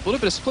can go for a little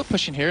bit of split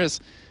pushing here.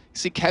 As you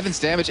see Kevin's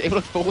damage, able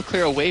to full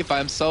clear a wave by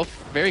himself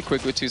very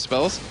quickly with 2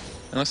 spells.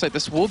 And it looks like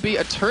this will be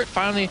a turret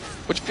finally,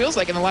 which feels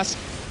like in the last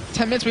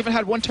 10 minutes we haven't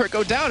had one turret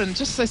go down, and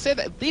just as I say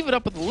that, leave it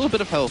up with a little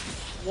bit of health.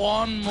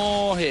 One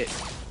more hit.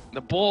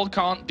 The ball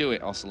can't do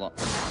it, Ocelote.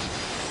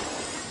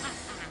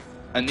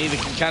 And neither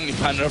can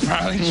CandyPanda,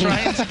 apparently,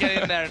 trying to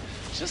get in there.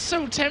 Just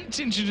so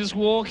tempting to just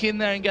walk in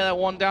there and get that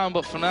one down,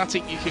 but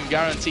Fnatic, you can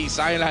guarantee,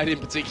 Cyanide in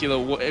particular,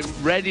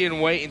 ready and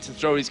waiting to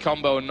throw his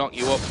combo and knock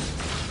you up.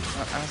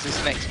 As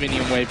this next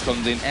minion wave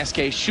comes in,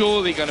 SK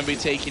surely going to be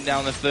taking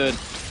down the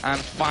 3rd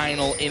and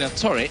final inner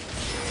turret.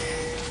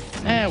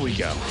 There we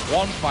go.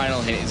 One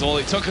final hit is all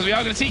it took, because we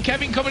are going to see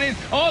Kevin coming in.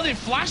 Oh, they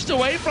flashed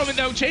away from it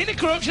though. Chain of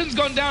Corruption's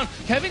gone down.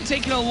 Kevin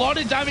taking a lot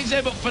of damage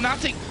there, but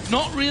Fnatic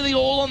not really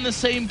all on the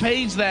same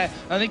page there.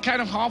 And they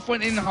kind of half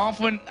went in, half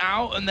went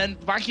out, and then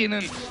back in,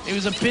 and it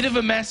was a bit of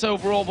a mess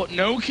overall, but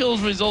no kills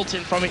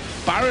resulting from it.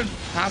 Baron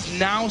has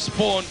now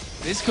spawned.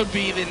 This could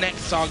be the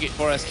next target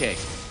for SK.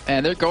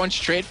 And they're going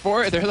straight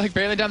for it. They're like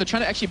barely down. They're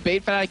trying to actually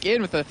bait Fnatic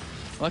in with a,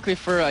 luckily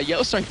for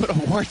YellOwStaR, he put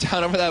a ward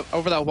down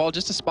over that wall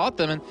just to spot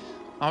them. And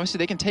obviously,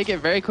 they can take it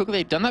very quickly.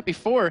 They've done that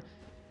before.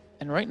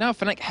 And right now,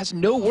 Fnatic has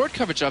no ward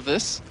coverage of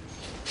this.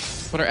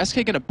 But are SK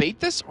going to bait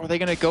this, or are they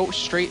going to go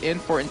straight in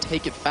for it and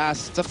take it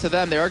fast? It's up to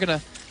them. They are going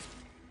to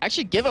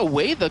actually give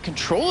away the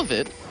control of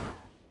it.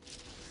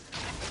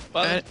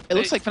 Well, and it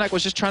looks like Fnatic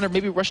was just trying to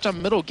maybe rush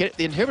down middle, get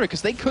the inhibitor,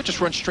 because they could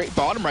just run straight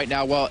bottom right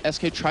now while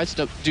SK tries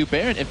to do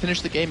Baron and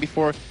finish the game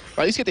before, or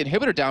at least get the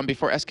inhibitor down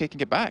before SK can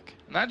get back.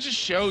 And that just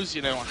shows,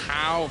 you know,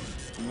 how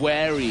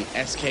wary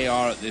SK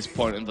are at this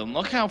point, and then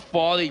look how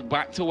far they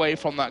backed away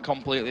from that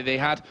completely. They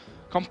had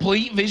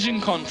complete vision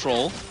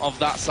control of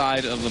that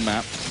side of the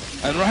map.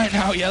 And right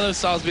now,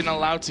 YellOwStaR's been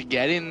allowed to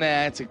get in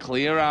there, to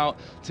clear out,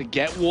 to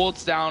get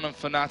wards down on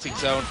Fnatic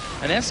zone.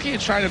 And SK are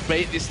trying to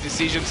bait this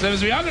decision. So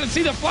as we are going to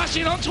see the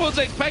flashing on towards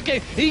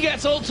xPeke. He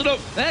gets ulted up.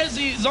 There's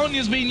the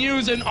Zhonya's being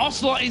used, and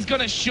ocelote is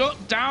going to shut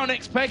down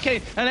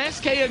xPeke. And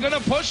SK are going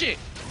to push it.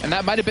 And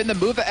that might have been the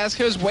move that SK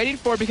was waiting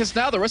for, because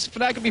now the rest of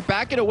Fnatic will be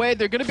backing away.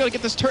 They're going to be able to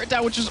get this turret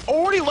down, which is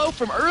already low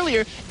from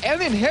earlier,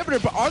 and the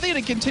inhibitor, but are they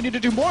going to continue to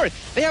do more?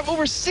 They have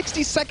over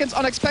 60 seconds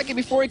on xPeke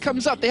before he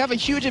comes up. They have a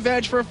huge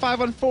advantage for a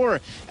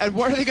 5-on-4. And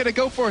what are they going to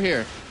go for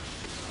here?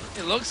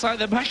 It looks like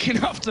they're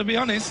backing up, to be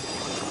honest.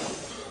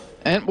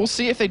 And we'll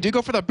see if they do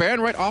go for the Baron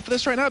right off of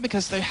this right now,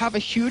 because they have a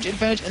huge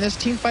advantage in this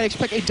team fight.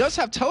 xPeke does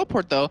have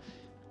teleport, though.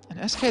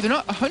 And SK, they're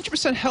not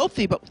 100%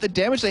 healthy, but with the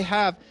damage they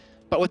have,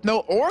 but with no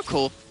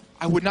Oracle,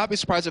 I would not be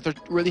surprised if they're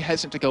really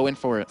hesitant to go in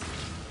for it.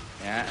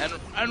 Yeah,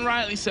 and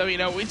rightly so. You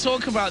know, we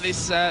talk about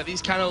this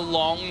these kind of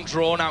long,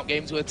 drawn-out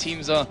games where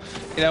teams are,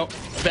 you know,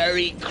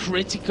 very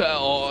critical,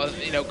 or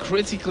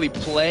critically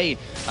play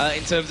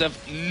in terms of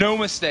no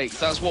mistakes.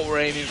 That's what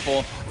we're aiming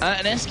for.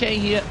 And SK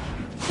here,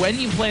 when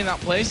you play that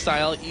play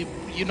style,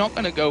 you're not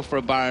going to go for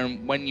a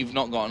Baron when you've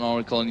not got an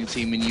Oracle on your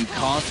team and you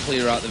can't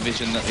clear out the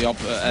vision that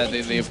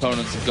the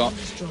opponents have got,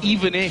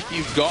 even if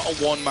you've got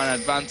a one-man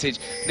advantage.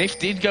 Nyph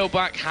did go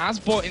back, has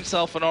bought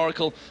himself an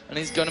Oracle, and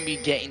is going to be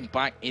getting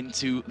back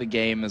into the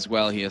game as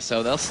well here.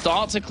 So they'll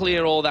start to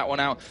clear all that one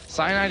out.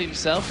 Cyanide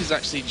himself is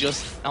actually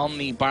just on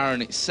the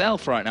Baron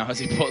itself right now as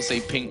he puts a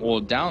pink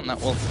ward down.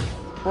 That will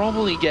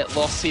probably get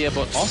lost here,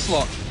 but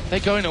ocelote, they're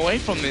going away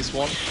from this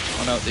one.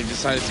 Oh no, they've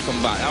decided to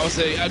come back. That was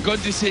a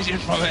good decision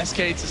from SK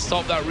to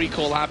stop that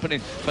recall happening.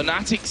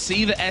 Fnatic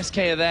see that SK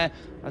are there,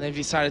 and they've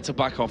decided to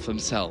back off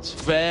themselves.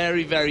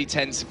 Very, very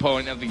tense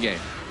point of the game.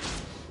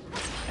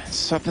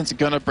 Something's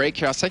gonna break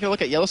here. I was taking a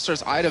look at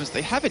YellOwStaR's items.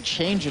 They haven't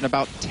changed in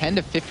about 10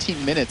 to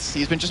 15 minutes.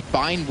 He's been just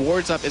buying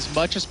wards up as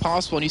much as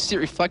possible, and you see it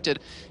reflected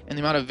in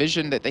the amount of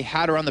vision that they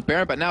had around the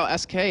Baron. But now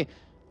SK,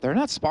 they're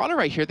not spotted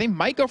right here. They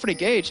might go for the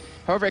engage.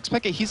 However,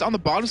 xPeke, he's on the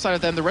bottom side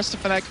of them. The rest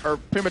of Fnatic are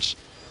pretty much...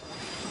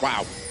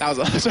 Wow, that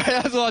was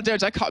a lot of damage.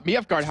 That caught me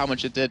off guard how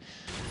much it did.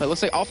 But it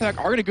looks like all Fnatic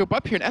are going to group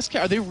up here. And SK,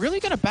 are they really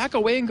going to back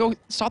away and go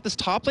stop this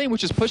top lane,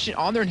 which is pushing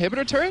on their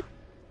inhibitor turret?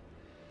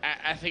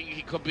 I think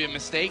it could be a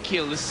mistake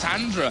here.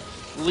 Lissandra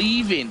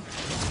leaving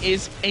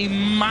is a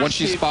massive... Once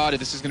she's spotted,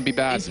 this is going to be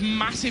bad. It's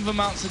massive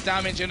amounts of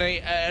damage and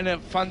a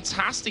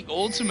fantastic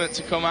ultimate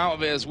to come out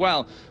of it as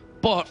well.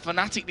 But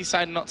Fnatic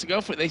decided not to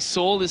go for it. They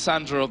saw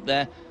Lissandra up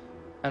there,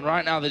 and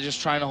right now they're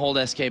just trying to hold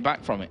SK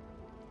back from it.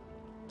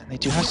 And they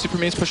do have super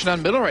minions pushing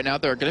down middle right now.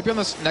 They're going to be on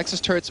the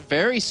Nexus turrets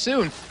very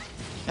soon.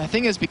 And the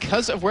thing is,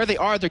 because of where they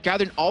are, they're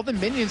gathering all the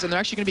minions, and they're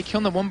actually going to be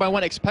killing them one by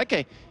one.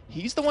 xPeke,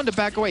 he's the one to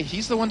back away.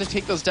 He's the one to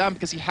take those down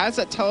because he has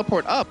that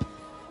teleport up.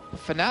 But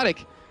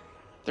Fnatic,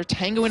 they're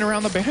tangoing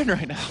around the Baron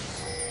right now.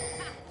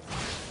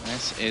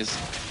 This is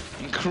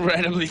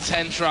incredibly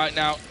tense right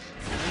now.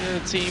 The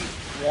team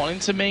wanting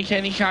to make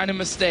any kind of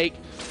mistake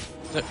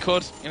that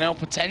could,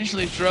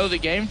 potentially throw the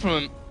game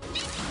from them.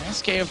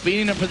 SK have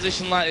been in a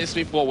position like this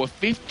before. We're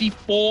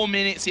 54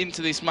 minutes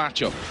into this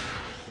matchup.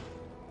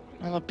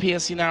 Another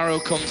piercing arrow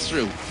comes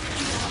through.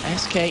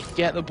 SK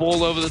get the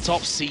ball over the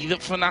top, see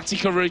that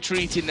Fnatic are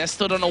retreating. They're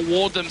stood on a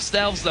ward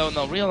themselves, though, and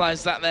they'll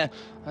realize that there,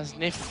 as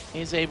Nyph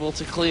is able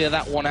to clear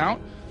that one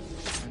out.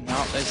 And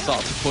now they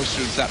start to push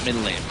through to that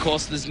middle lane. Of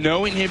course, there's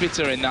no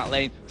inhibitor in that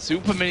lane.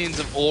 Super minions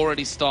have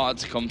already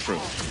started to come through.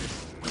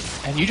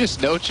 And you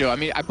just know, Joe, I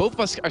mean, both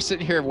of us are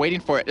sitting here waiting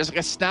for it. There's like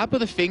a snap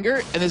of the finger,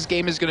 and this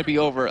game is going to be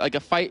over. Like, a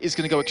fight is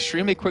going to go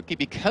extremely quickly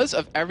because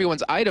of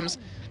everyone's items.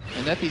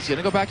 And Nyph going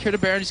to go back here to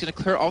Baron. He's going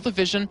to clear all the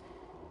vision.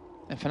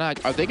 And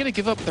Fnatic, are they going to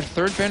give up their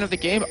third Baron of the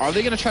game? Are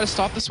they going to try to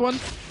stop this one?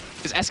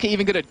 Is SK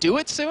even going to do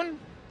it soon?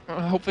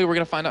 Hopefully we're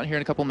going to find out here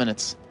in a couple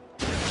minutes.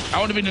 That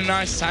would have been a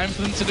nice time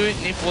for them to do it.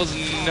 Nyph was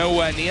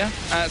nowhere near.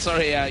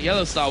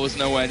 YellOwStaR was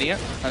nowhere near.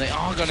 And they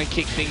are going to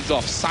kick things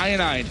off.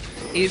 Cyanide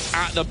is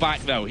at the back,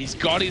 though. He's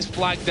got his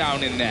flag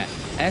down in there.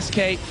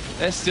 SK,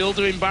 they're still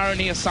doing Baron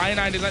here.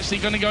 Cyanide is actually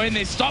going to go in.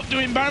 They stopped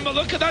doing Baron, but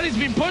look at that. He's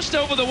been pushed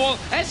over the wall.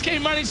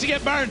 SK managed to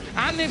get Baron,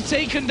 and they've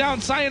taken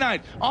down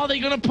Cyanide. Are they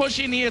going to push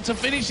in here to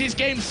finish this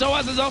game?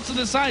 sOAZ is off to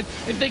the side.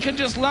 If they can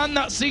just land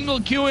that single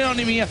Q on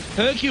him here,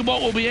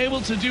 hyrqBot will be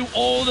able to do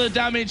all the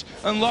damage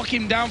and lock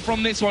him down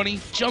from this one. He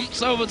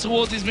jumps over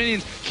towards his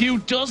minions. Q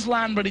does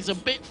land, but he's a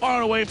bit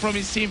far away from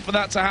his team for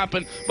that to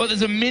happen. But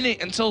there's a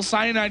minute until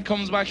Cyanide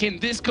comes back in.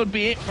 This could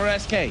be it for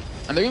SK.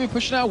 And they're going to be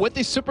pushing out with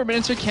these super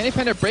minions here.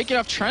 CandyPanda breaking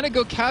off, trying to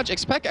go catch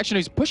xPeke. Actually,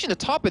 he's pushing the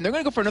top, and they're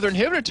going to go for another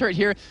inhibitor turret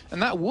here,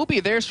 and that will be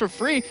theirs for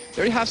free. They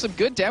already have some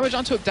good damage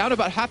onto it, down to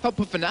about half health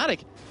with Fnatic.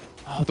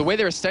 Oh, the way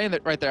they were staying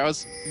right there, I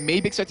was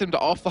maybe expecting them to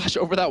all flash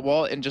over that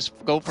wall and just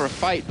go for a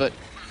fight, but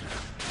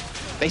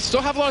they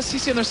still have a lot of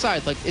CC on their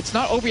side. Like, it's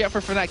not over yet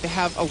for Fnatic. They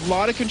have a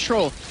lot of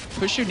control.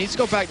 Puszu needs to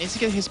go back, needs to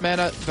get his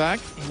mana back.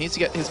 He needs to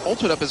get his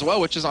ultimate up as well,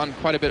 which is on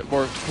quite a bit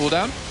more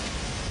cooldown.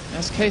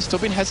 SK still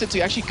being hesitant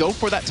to actually go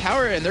for that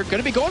tower, and they're going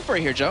to be going for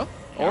it here, Joe.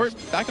 Or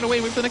backing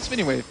away, wait for the next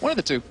mini wave. One of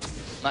the two.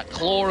 That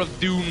claw of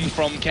doom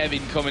from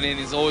Kevin coming in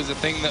is always a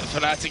thing that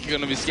Fnatic are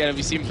going to be scared of.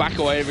 You see him back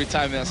away every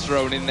time that's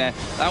thrown in there.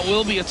 That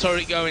will be a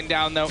turret going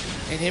down, though.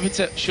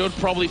 Inhibitor should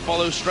probably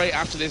follow straight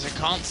after this. I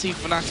can't see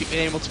Fnatic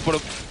being able to put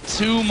up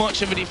too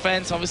much of a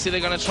defense. Obviously,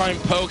 they're going to try and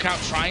poke out,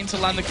 trying to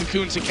land the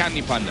cocoon to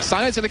CandyPanda.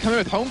 Cyanide's going to come in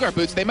with home guard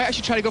boots. They might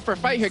actually try to go for a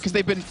fight here because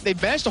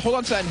they've managed to hold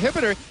on to that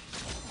inhibitor.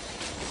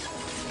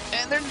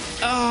 And they're,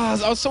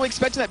 I was so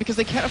expecting that because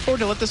they can't afford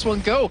to let this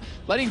one go.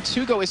 Letting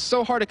 2 go is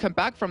so hard to come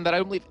back from that I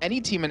don't believe any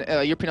team in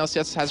European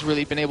LCS has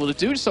really been able to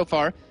do so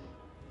far.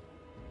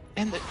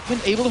 And they've been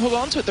able to hold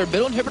on to it. Their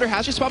middle inhibitor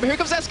has respawned, but here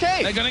comes SK.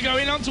 They're going to go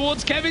in on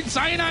towards Kevin.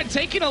 Cyanide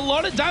taking a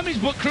lot of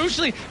damage, but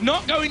crucially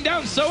not going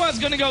down. sOAZ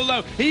going to go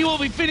low. He will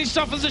be finished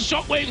off as a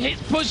shockwave hits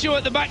Puszu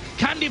at the back.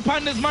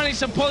 CandyPanda's managed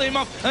to pull him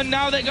off, and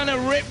now they're going to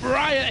rip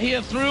riot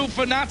here through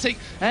Fnatic.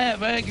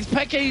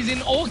 xPeke is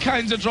in all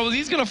kinds of trouble.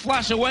 He's going to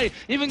flash away,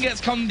 even gets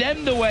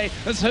condemned away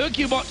as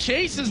hyrqBot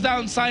chases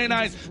down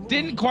Cyanide.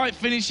 Didn't quite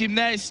finish him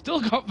there. He's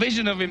still got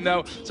vision of him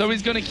though, so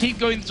he's going to keep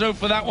going through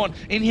for that one.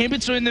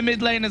 Inhibitor in the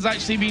mid lane has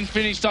actually been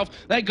finished off.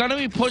 They're going to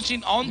be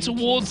pushing on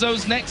towards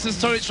those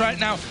Nexus turrets right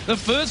now. The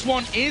first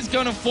one is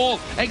going to fall.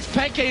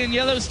 xPeke and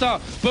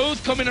YellOwStaR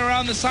both coming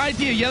around the side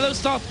here.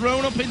 YellOwStaR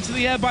thrown up into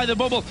the air by the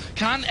bubble.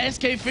 Can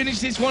SK finish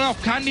this one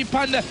off?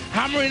 CandyPanda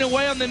hammering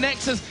away on the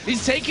Nexus.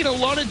 He's taking a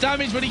lot of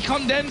damage, but he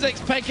condemns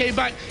xPeke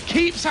back,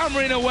 keeps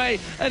hammering away,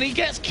 and he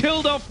gets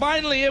killed off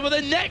finally here, but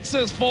the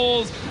Nexus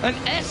falls, and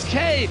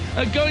SK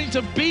are going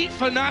to beat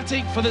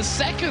Fnatic for the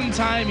second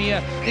time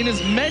here in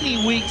as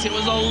many weeks. It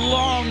was a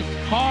long,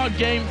 hard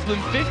game for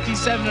them,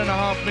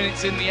 57.5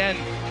 minutes in the end,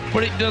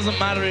 but it doesn't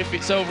matter if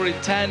it's over in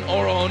 10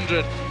 or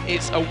 100.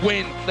 It's a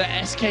win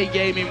that SK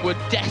Gaming were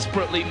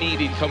desperately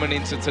needing coming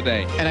into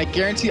today. And I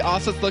guarantee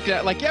Assa's looking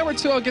at like, yeah, we're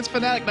 2-0 against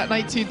Fnatic, not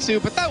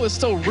 19-2, but that was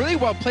still really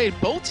well played.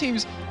 Both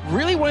teams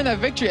really wanting that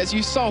victory, as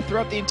you saw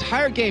throughout the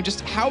entire game,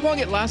 just how long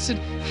it lasted,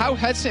 how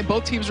hesitant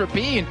both teams were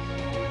being.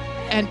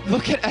 And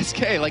look at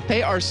SK, like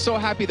they are so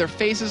happy. Their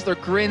faces, their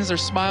grins, their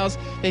smiles,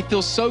 they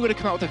feel so good to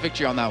come out with a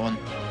victory on that one.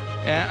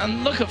 Yeah,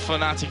 and look at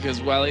Fnatic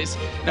as well.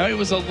 It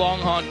was a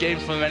long, hard game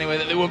for them anyway,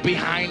 that they were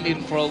behind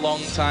in for a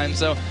long time.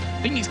 So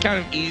I think it's kind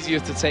of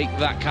easier to take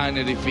that kind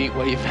of defeat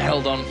where you've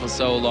held on for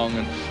so long.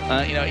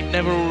 And, you know, it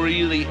never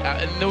really...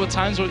 there were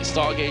times where it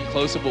started getting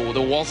closer, but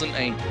there wasn't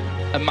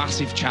a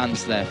massive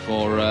chance there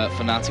for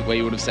Fnatic where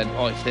you would have said,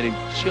 oh, if they'd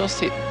have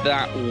just hit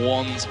that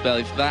one spell,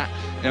 if that...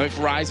 You know, if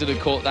Ryze had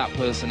caught that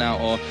person out,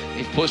 or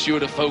if Puszu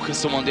would have focused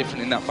someone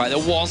different in that fight,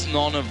 there was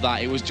none of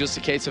that. It was just a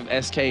case of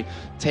SK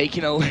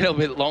taking a little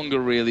bit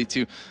longer, really,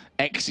 to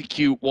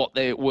execute what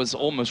was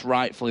almost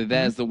rightfully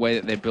theirs, the way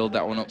that they build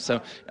that one up.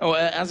 So,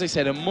 as I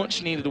said, a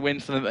much-needed win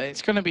for them.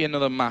 It's going to be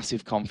another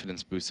massive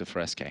confidence booster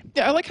for SK.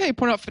 Yeah, I like how you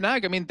point out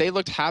Fnatic. I mean, they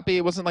looked happy.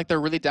 It wasn't like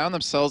they're really down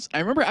themselves. I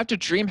remember after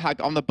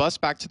DreamHack on the bus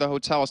back to the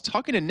hotel, I was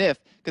talking to Nyph,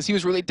 because he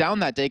was really down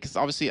that day, because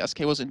obviously SK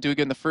wasn't doing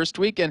good in the first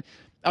week, and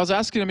I was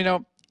asking him, you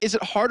know, is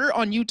it harder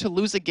on you to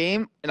lose a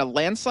game in a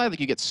landslide,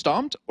 like you get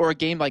stomped, or a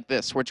game like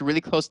this, where it's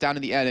really close down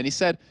to the end? And he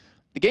said,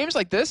 the games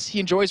like this, he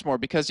enjoys more,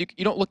 because you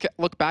don't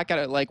look back at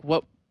it like,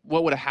 what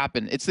would have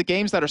happened? It's the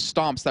games that are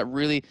stomps that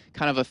really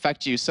kind of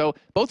affect you. So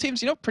both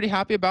teams, you know, pretty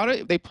happy about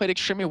it. They played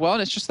extremely well,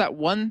 and it's just that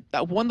one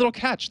little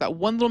catch, that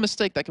one little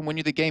mistake that can win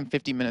you the game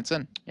 50 minutes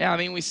in. Yeah, I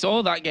mean, we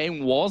saw that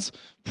game was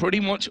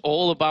pretty much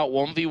all about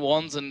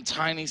 1v1s and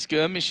tiny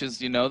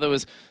skirmishes. You know, there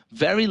was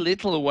very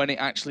little when it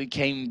actually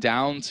came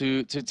down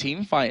to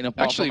team fighting.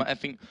 Apart from, I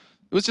think,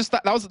 it was just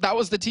that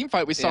was the team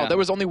fight we saw. Yeah. There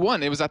was only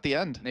one. It was at the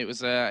end. It was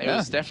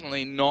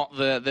definitely not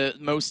the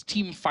most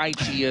team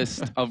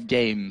fightiest of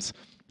games.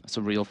 That's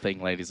a real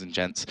thing, ladies and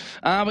gents.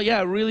 But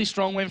yeah, a really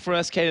strong win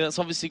for SK. That's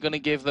obviously going to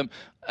give them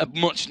a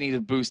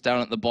much-needed boost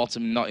down at the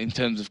bottom, not in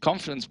terms of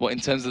confidence, but in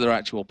terms of their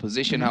actual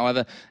position.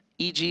 However,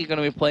 EG are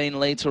going to be playing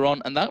later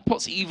on, and that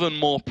puts even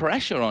more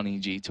pressure on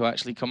EG to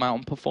actually come out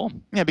and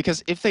perform. Yeah,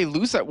 because if they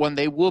lose that one,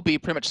 they will be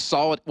pretty much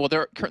solid. Well,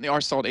 they currently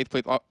are solid eighth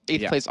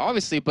place,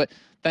 obviously, but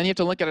then you have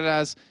to look at it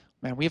as,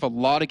 man, we have a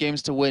lot of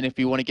games to win if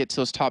you want to get to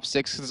those top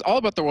 6. Because it's all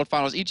about the World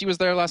Finals. EG was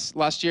there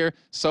last year.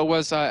 So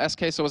was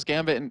SK. So was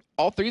Gambit. And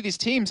all three of these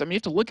teams, I mean, you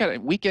have to look at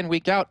it week in,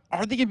 week out.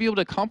 Are they going to be able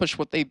to accomplish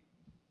what they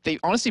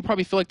honestly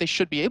probably feel like they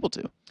should be able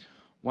to?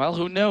 Well,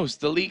 who knows?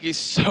 The league is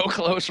so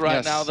close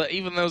right now that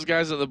even those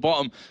guys at the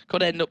bottom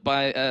could end up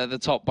by the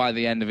top by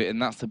the end of it.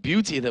 And that's the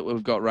beauty that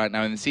we've got right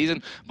now in the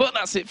season. But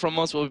that's it from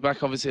us. We'll be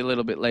back, obviously, a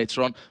little bit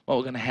later on. But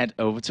we're going to head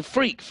over to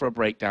Freak for a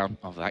breakdown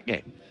of that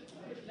game.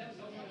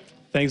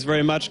 Thanks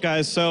very much,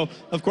 guys. So,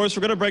 of course,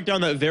 we're going to break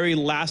down that very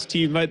last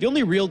team fight, the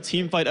only real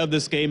team fight of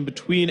this game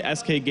between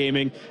SK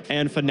Gaming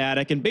and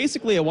Fnatic. And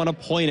basically, I want to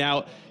point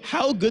out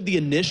how good the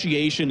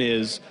initiation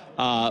is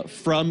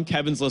from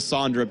Kevin's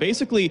Lissandra.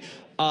 Basically,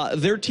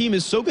 their team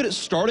is so good at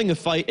starting a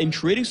fight and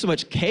creating so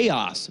much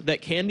chaos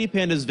that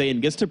CandyPanda's Vayne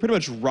gets to pretty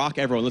much rock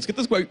everyone. Let's get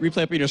this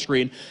replay up on your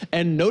screen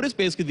and notice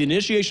basically the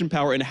initiation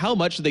power and how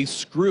much they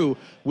screw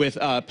with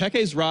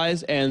Peke's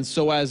Rise and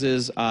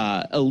sOAZ's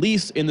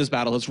Elise in this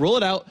battle. Let's roll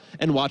it out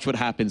and watch what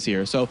happens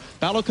here. So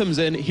battle comes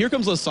in, here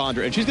comes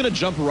Lysandra, and she's going to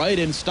jump right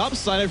in, stop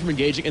Cyanide from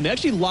engaging, and they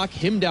actually lock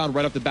him down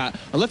right off the bat.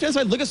 On the left-hand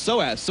side, look at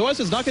sOAZ. sOAZ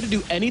is not going to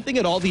do anything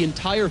at all the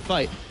entire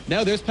fight.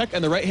 Now there's Peke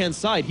on the right-hand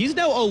side. He's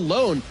now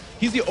alone.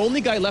 He's the only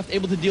guy left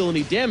able to deal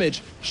any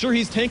damage. Sure,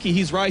 he's tanky,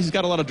 he's Rise, he's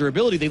got a lot of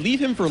durability. They leave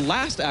him for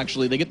last,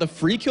 actually. They get the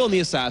free kill on the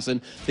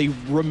Assassin. They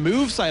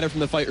remove Cyanide from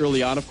the fight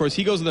early on. Of course,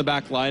 he goes in the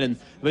back line and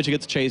eventually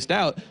gets chased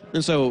out.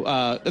 And so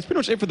that's pretty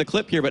much it for the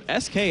clip here, but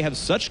SK have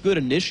such good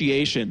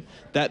initiation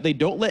that they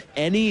don't let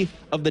any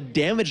of the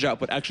damage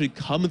output actually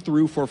come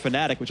through for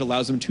Fnatic, which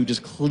allows them to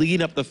just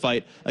clean up the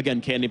fight.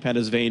 Again,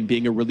 CandyPanda's Vayne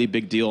being a really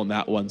big deal in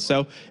that one.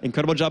 So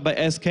incredible job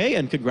by SK,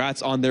 and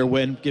congrats on their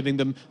win, giving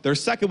them their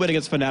second win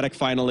against Fnatic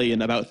finally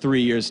in about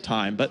 3 years'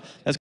 time. But that's